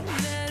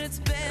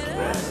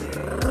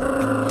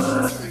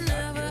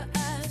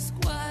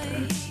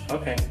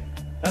 Okay.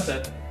 That's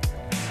it.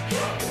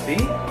 See?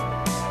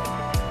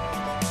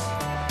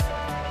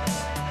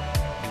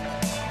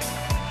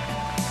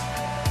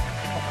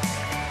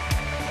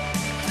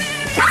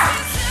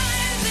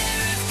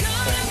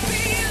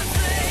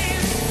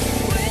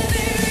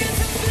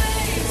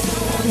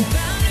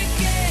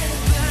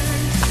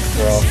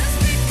 Girl.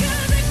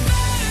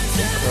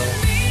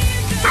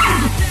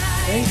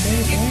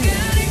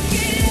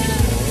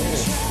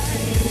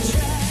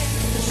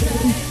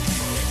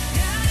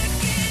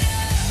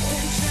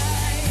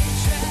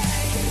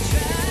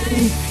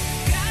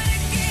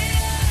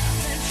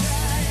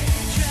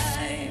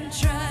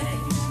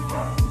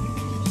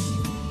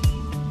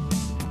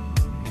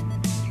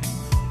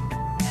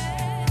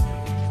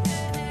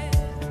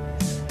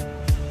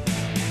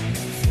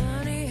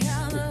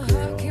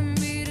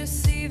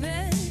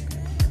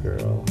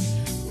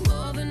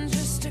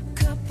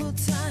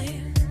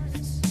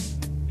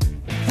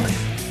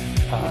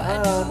 No.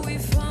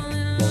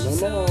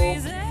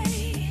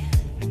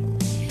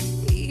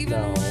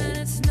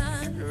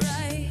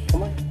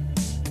 Come on.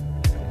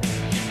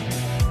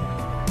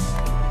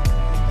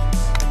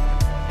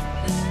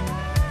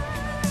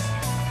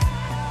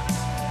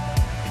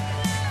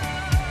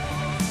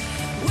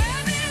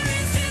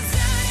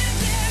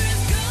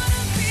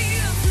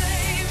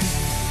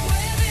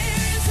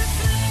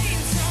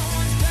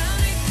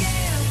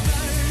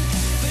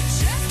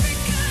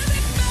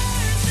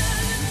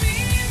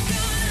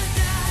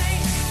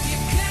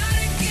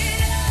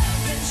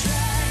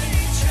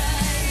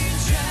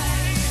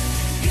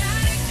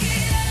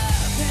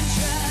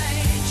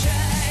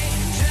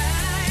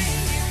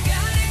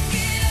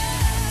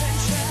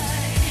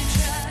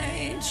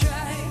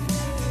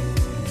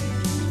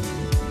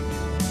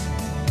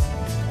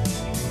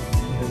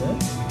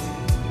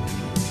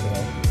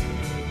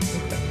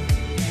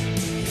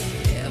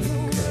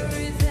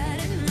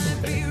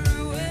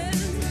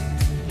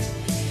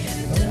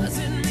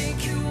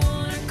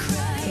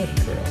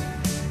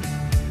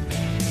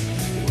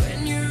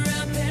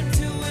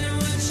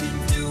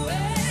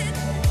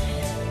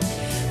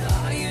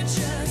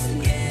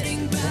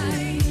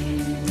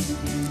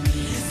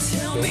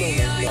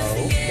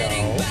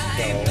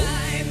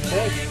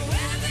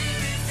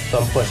 So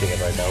I'm pushing it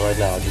right now. Right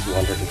now, I just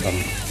want her to come.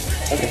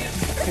 Okay.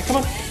 Okay, come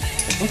on.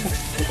 Okay.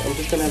 I'm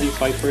just gonna have you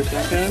fight for a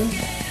second,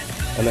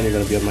 and then you're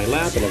gonna be on my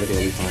lap, and everything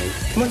will be fine.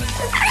 Come on. No.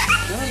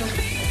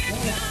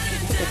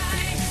 Okay.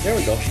 There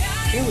we go.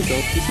 There we go.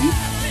 You see?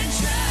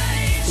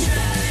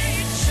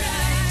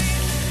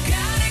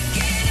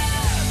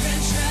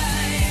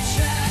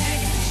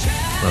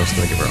 I was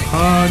gonna give her a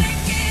hug.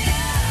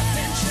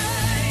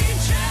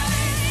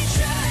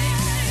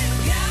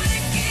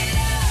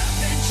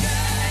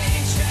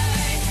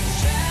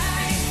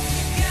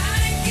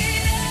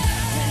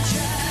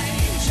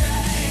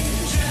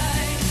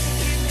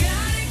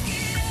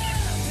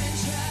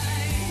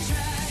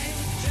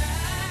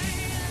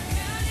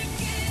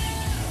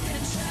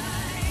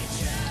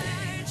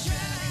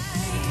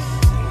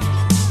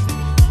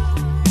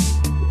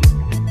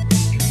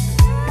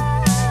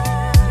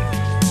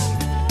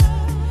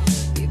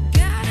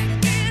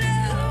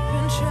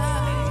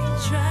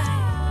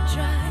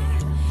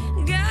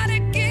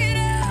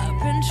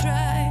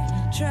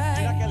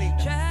 Mira qué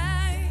linda.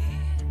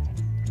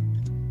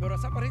 Pero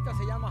esa perrita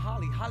se llama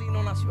Holly. Holly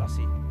no nació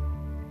así.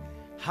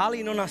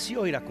 Holly no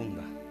nació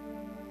iracunda.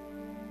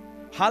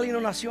 Holly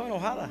no nació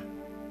enojada.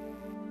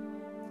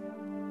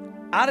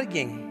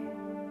 Alguien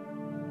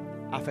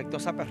afectó a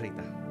esa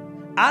perrita.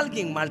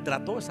 Alguien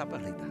maltrató a esa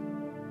perrita.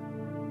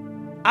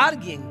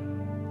 Alguien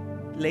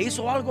le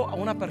hizo algo a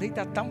una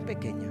perrita tan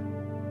pequeña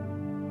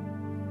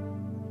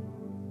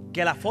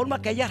que la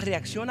forma que ella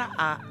reacciona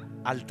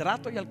al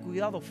trato y al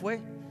cuidado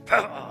fue.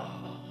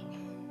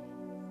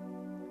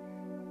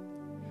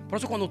 Por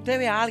eso cuando usted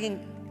ve a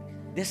alguien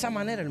de esa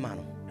manera,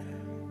 hermano,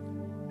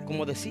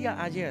 como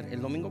decía ayer,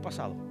 el domingo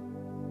pasado,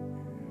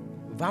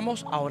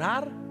 vamos a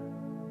orar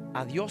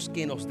a Dios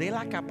que nos dé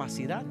la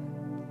capacidad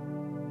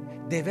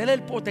de ver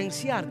el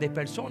potencial de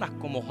personas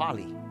como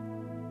Holly.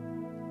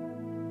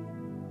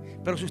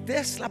 Pero si usted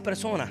es la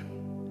persona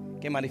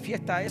que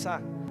manifiesta esa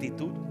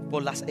actitud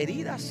por las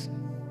heridas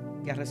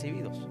que ha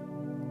recibido,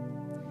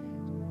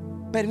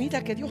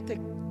 permita que Dios te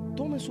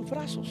tome en sus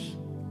brazos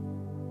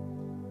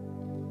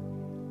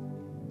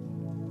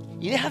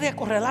y deja de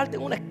acorralarte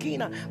en una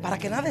esquina para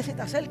que nadie se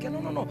te acerque.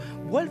 No.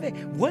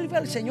 Vuelve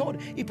al Señor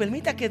y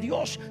permita que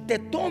Dios te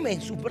tome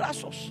en sus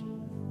brazos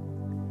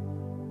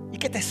y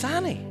que te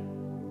sane,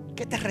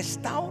 que te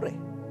restaure.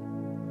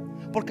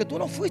 Porque tú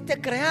no fuiste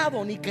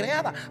creado ni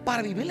creada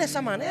para vivir de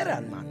esa manera,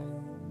 hermano.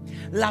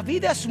 La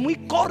vida es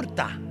muy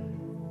corta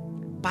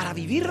para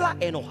vivirla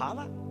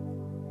enojada.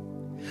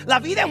 La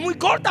vida es muy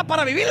corta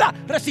para vivirla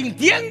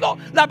resintiendo.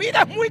 La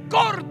vida es muy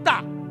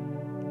corta.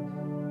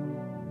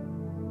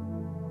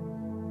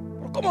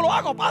 ¿Pero cómo lo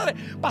hago, padre?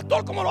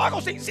 Pastor, ¿cómo lo hago?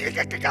 Sí,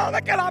 que cada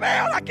vez que la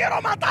veo la quiero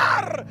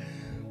matar.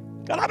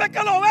 Cada vez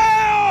que lo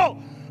veo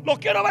lo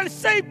quiero ver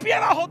 6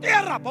 pies bajo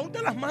tierra. Ponte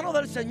en las manos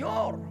del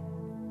Señor.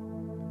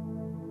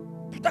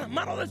 Ponte en las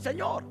manos del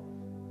Señor.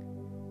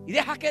 Y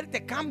deja que Él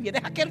te cambie,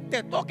 deja que Él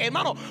te toque,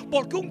 hermano.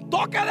 Porque un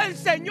toque del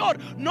Señor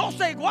no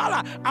se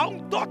iguala a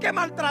un toque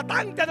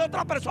maltratante de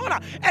otra persona.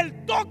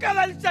 El toque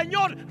del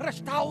Señor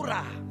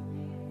restaura.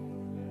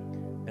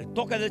 El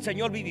toque del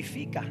Señor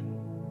vivifica.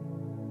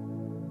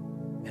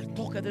 El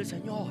toque del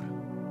Señor.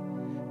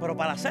 Pero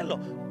para hacerlo,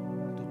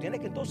 tú tienes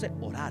que entonces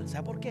orar.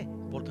 ¿Sabes por qué?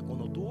 Porque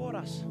cuando tú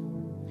oras,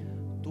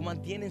 tú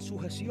mantienes en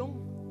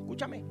sujeción.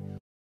 Escúchame.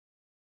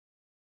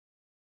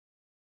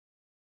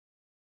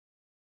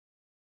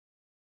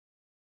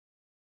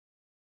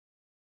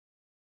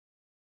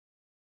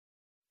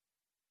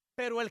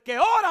 Pero el que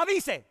ora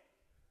dice: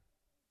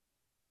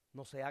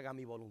 no se haga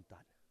mi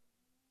voluntad,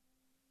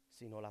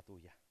 sino la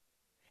tuya.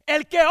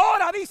 El que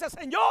ora dice: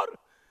 Señor,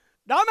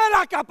 dame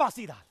la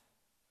capacidad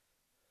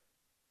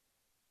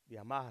de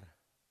amar,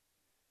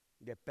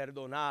 de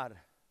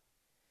perdonar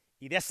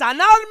y de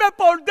sanarme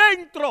por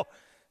dentro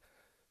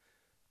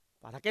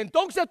Para que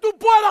entonces tú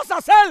puedas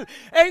hacer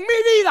en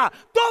mi vida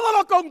todo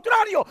lo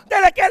contrario de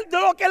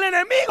lo que el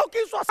enemigo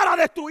quiso hacer a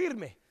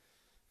destruirme.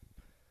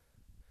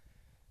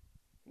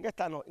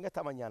 En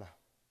esta mañana,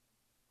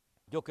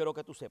 yo quiero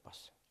que tú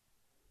sepas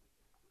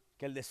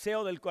que el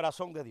deseo del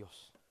corazón de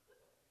Dios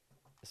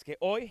es que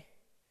hoy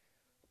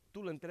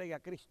tú le entregues a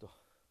Cristo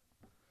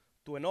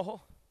tu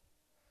enojo,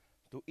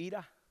 tu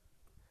ira,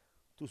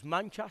 tus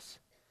manchas,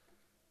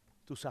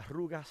 tus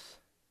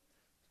arrugas,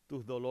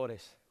 tus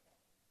dolores.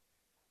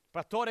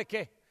 Pastores,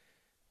 ¿qué?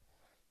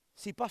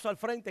 Si paso al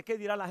frente, ¿qué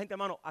dirá la gente,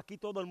 hermano? Aquí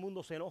todo el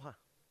mundo se enoja.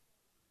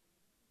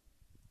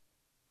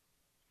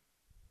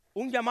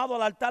 Un llamado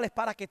al altar es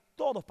para que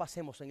todos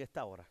pasemos en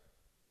esta hora.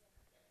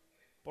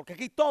 Porque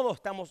aquí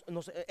todos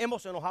nos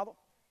hemos enojado.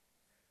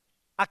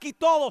 Aquí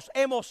todos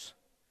hemos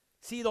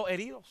sido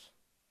heridos.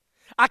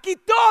 Aquí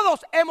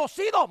todos hemos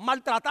sido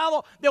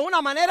maltratados de una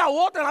manera u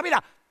otra en la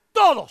vida.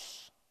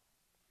 Todos.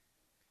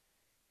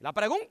 La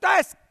pregunta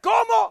es,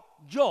 ¿cómo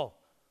yo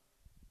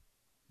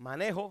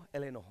manejo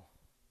el enojo?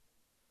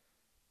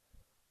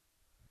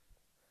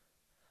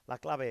 La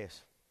clave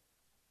es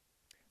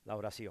la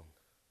oración.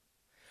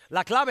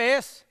 La clave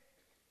es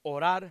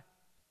orar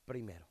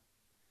primero.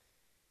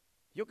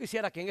 Yo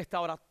quisiera que en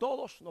esta hora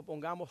todos nos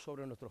pongamos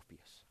sobre nuestros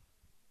pies.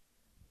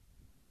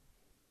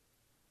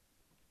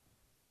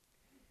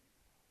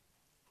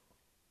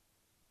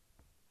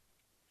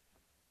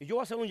 Y yo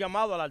voy a hacer un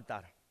llamado al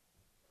altar.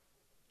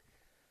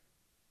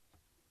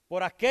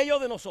 Por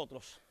aquellos de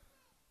nosotros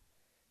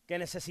que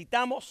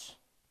necesitamos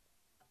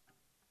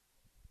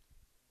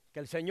que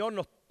el Señor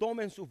nos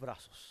tome en sus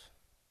brazos.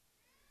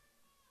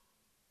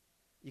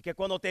 Y que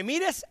cuando te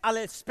mires al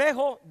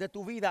espejo de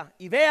tu vida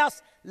y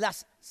veas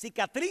las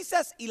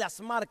cicatrices y las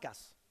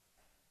marcas,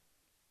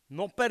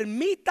 no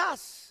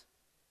permitas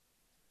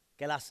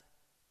que las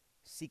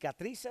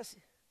cicatrices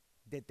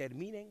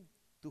determinen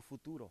tu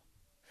futuro,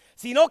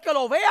 sino que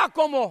lo veas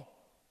como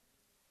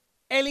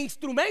el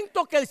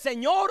instrumento que el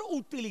Señor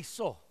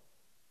utilizó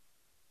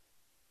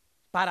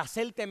para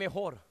hacerte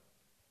mejor.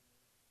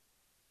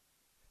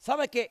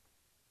 ¿Sabe qué?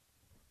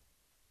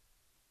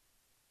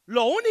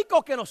 Lo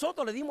único que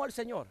nosotros le dimos al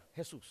Señor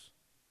Jesús,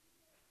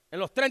 en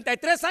los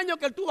 33 años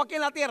que Él tuvo aquí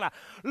en la tierra,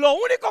 lo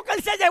único que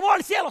Él se llevó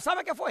al cielo,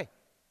 ¿sabe qué fue?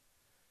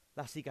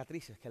 Las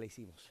cicatrices que le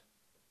hicimos,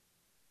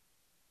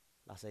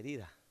 las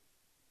heridas.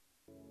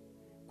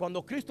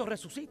 Cuando Cristo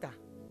resucita,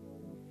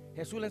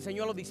 Jesús le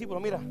enseñó a los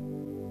discípulos, mira,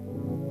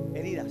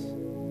 heridas.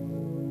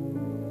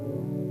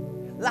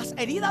 ¿Las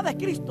heridas de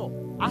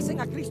Cristo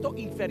hacen a Cristo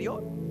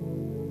inferior?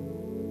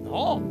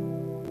 No.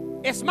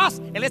 Es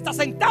más, Él está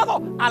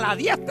sentado a la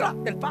diestra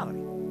del Padre.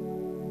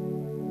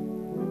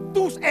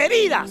 Tus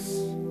heridas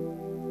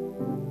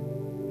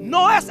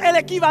no es el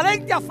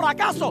equivalente a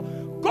fracaso.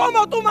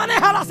 ¿Cómo tú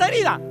manejas las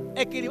heridas?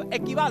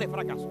 Equivale a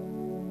fracaso.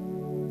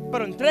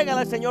 Pero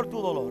entrégale al Señor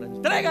tu dolor,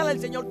 entrégale al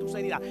Señor tus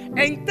heridas,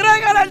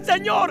 entrégale al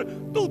Señor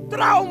tus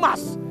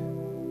traumas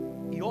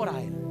y ora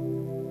a Él.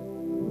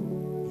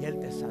 Y Él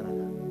te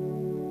sanará.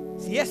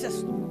 Si ese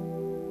es tú,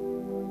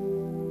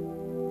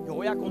 yo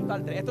voy a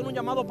contarte. Esto no es un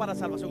llamado para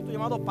salvación, esto es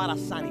un llamado para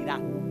sanidad.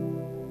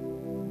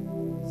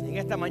 Si en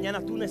esta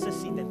mañana tú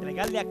necesitas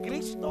entregarle a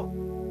Cristo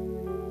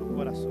tu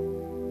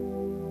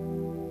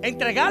corazón,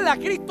 entregarle a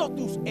Cristo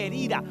tus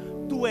heridas,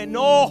 tu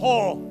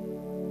enojo,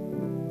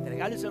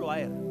 entregárselo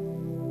a Él.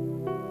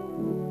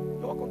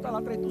 Yo voy a contar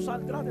a 3, tú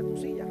saldrás de tu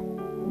silla.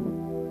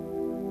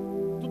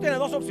 Tú tienes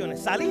dos opciones,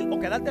 salir o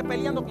quedarte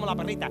peleando como la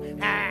perrita.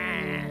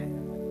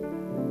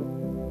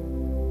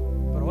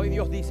 Pero hoy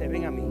Dios dice,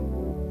 ven a mí,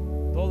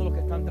 todos los que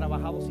están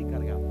trabajados y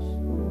cargados,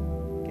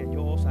 que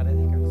yo os haré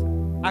descansar.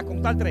 A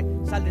contar 3,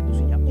 sal de tu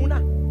silla.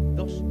 1,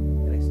 2,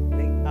 3,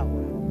 ven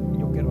ahora.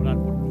 Yo quiero orar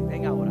por ti,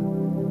 ven ahora.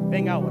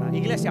 Ven ahora.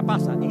 Iglesia,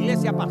 pasa,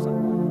 iglesia, pasa.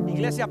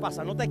 Iglesia,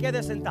 pasa, no te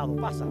quedes sentado,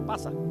 pasa,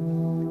 pasa,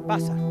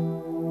 pasa.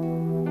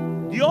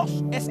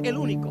 Dios es el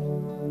único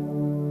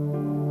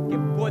que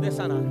puede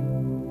sanar.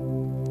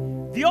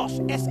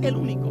 Dios es el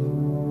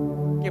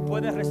único que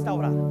puede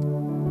restaurar.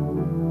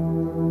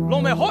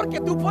 Lo mejor que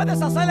tú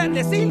puedes hacer es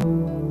decir,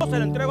 yo se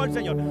lo entrego al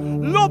Señor.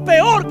 Lo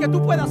peor que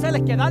tú puedes hacer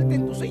es quedarte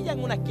en tu silla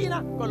en una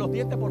esquina con los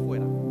dientes por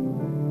fuera.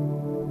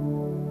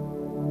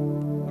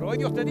 Pero hoy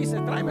Dios te dice,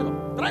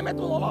 tráemelo, tráeme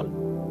tu dolor.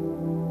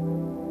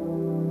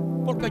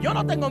 Porque yo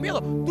no tengo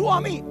miedo. Tú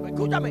a mí,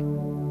 escúchame,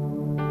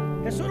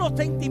 Jesús no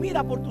te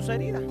intimida por tus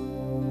heridas.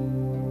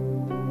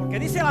 Porque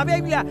dice la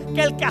Biblia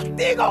que el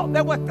castigo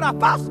de vuestra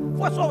paz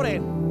fue sobre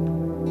Él.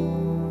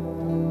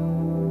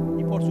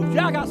 Y por sus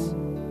llagas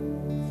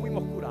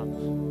fuimos curados.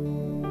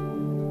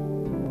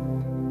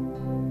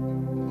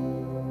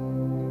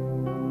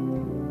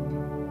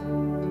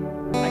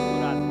 Hay que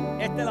orar.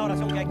 Esta es la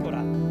oración que hay que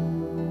orar.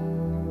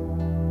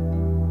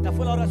 Esta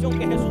fue la oración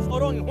que Jesús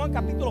oró en Juan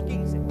capítulo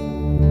 15.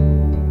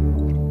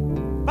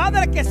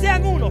 Padre, que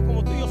sean uno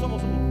como tú y yo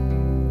somos uno.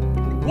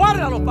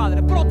 Guárdalos,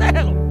 Padre,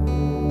 protégelos.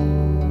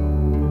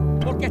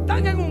 Porque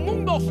están en un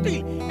mundo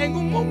hostil, en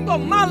un mundo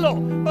malo.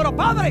 Pero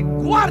Padre,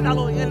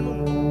 guárdalos en el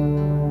mundo.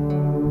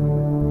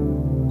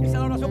 Esa es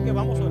la oración que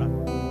vamos a orar.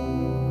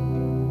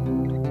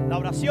 La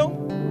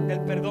oración del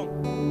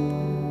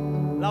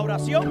perdón. La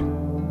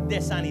oración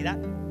de sanidad.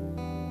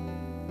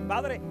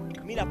 Padre,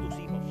 mira a tus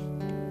hijos.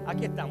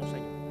 Aquí estamos,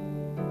 Señor.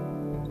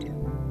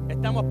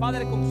 Estamos,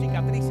 Padre, con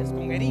cicatrices,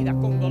 con heridas,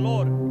 con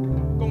dolor,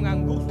 con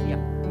angustia.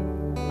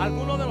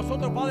 Algunos de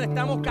nosotros, Padre,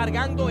 estamos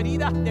cargando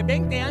heridas de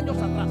 20 años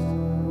atrás,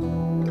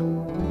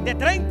 de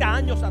 30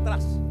 años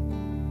atrás.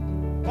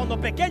 Cuando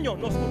pequeños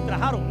nos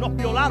ultrajaron, nos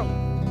violaron,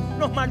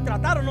 nos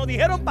maltrataron, nos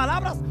dijeron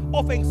palabras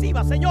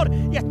ofensivas, Señor.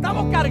 Y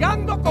estamos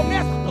cargando con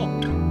esto,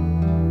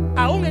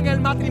 aún en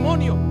el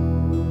matrimonio.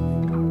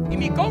 Y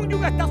mi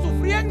cónyuge está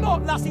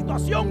sufriendo la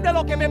situación de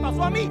lo que me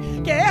pasó a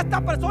mí, que esta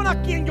persona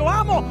a quien yo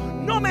amo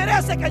no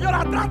merece que yo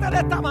la trate de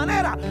esta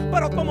manera.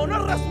 Pero como no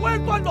he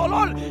resuelto el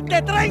dolor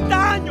de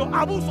 30 años,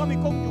 abuso a mi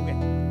cónyuge.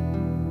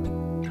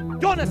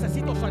 Yo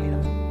necesito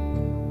sanidad.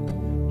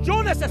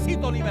 Yo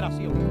necesito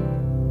liberación.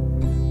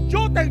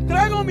 Yo te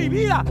entrego mi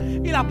vida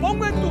y la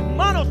pongo en tus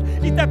manos.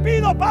 Y te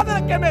pido,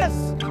 Padre, que me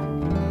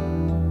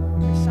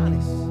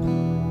sanes.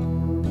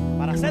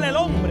 Para ser el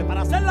hombre,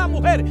 para ser la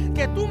mujer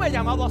que tú me has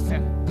llamado a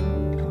ser.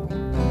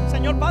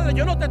 Señor Padre,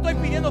 yo no te estoy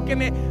pidiendo que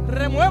me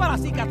remueva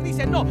las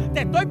cicatrices, no,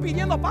 te estoy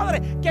pidiendo,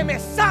 Padre, que me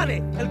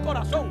sane el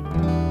corazón,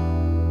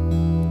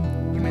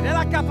 que me dé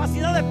la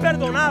capacidad de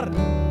perdonar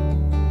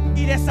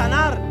y de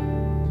sanar,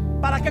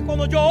 para que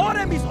cuando yo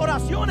ore, mis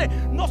oraciones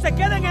no se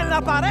queden en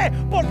la pared,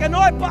 porque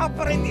no he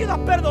aprendido a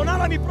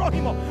perdonar a mi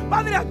prójimo.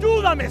 Padre,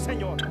 ayúdame,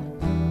 Señor,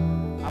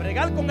 a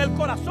bregar con el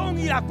corazón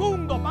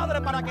iracundo,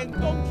 Padre, para que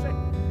entonces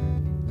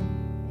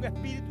un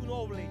espíritu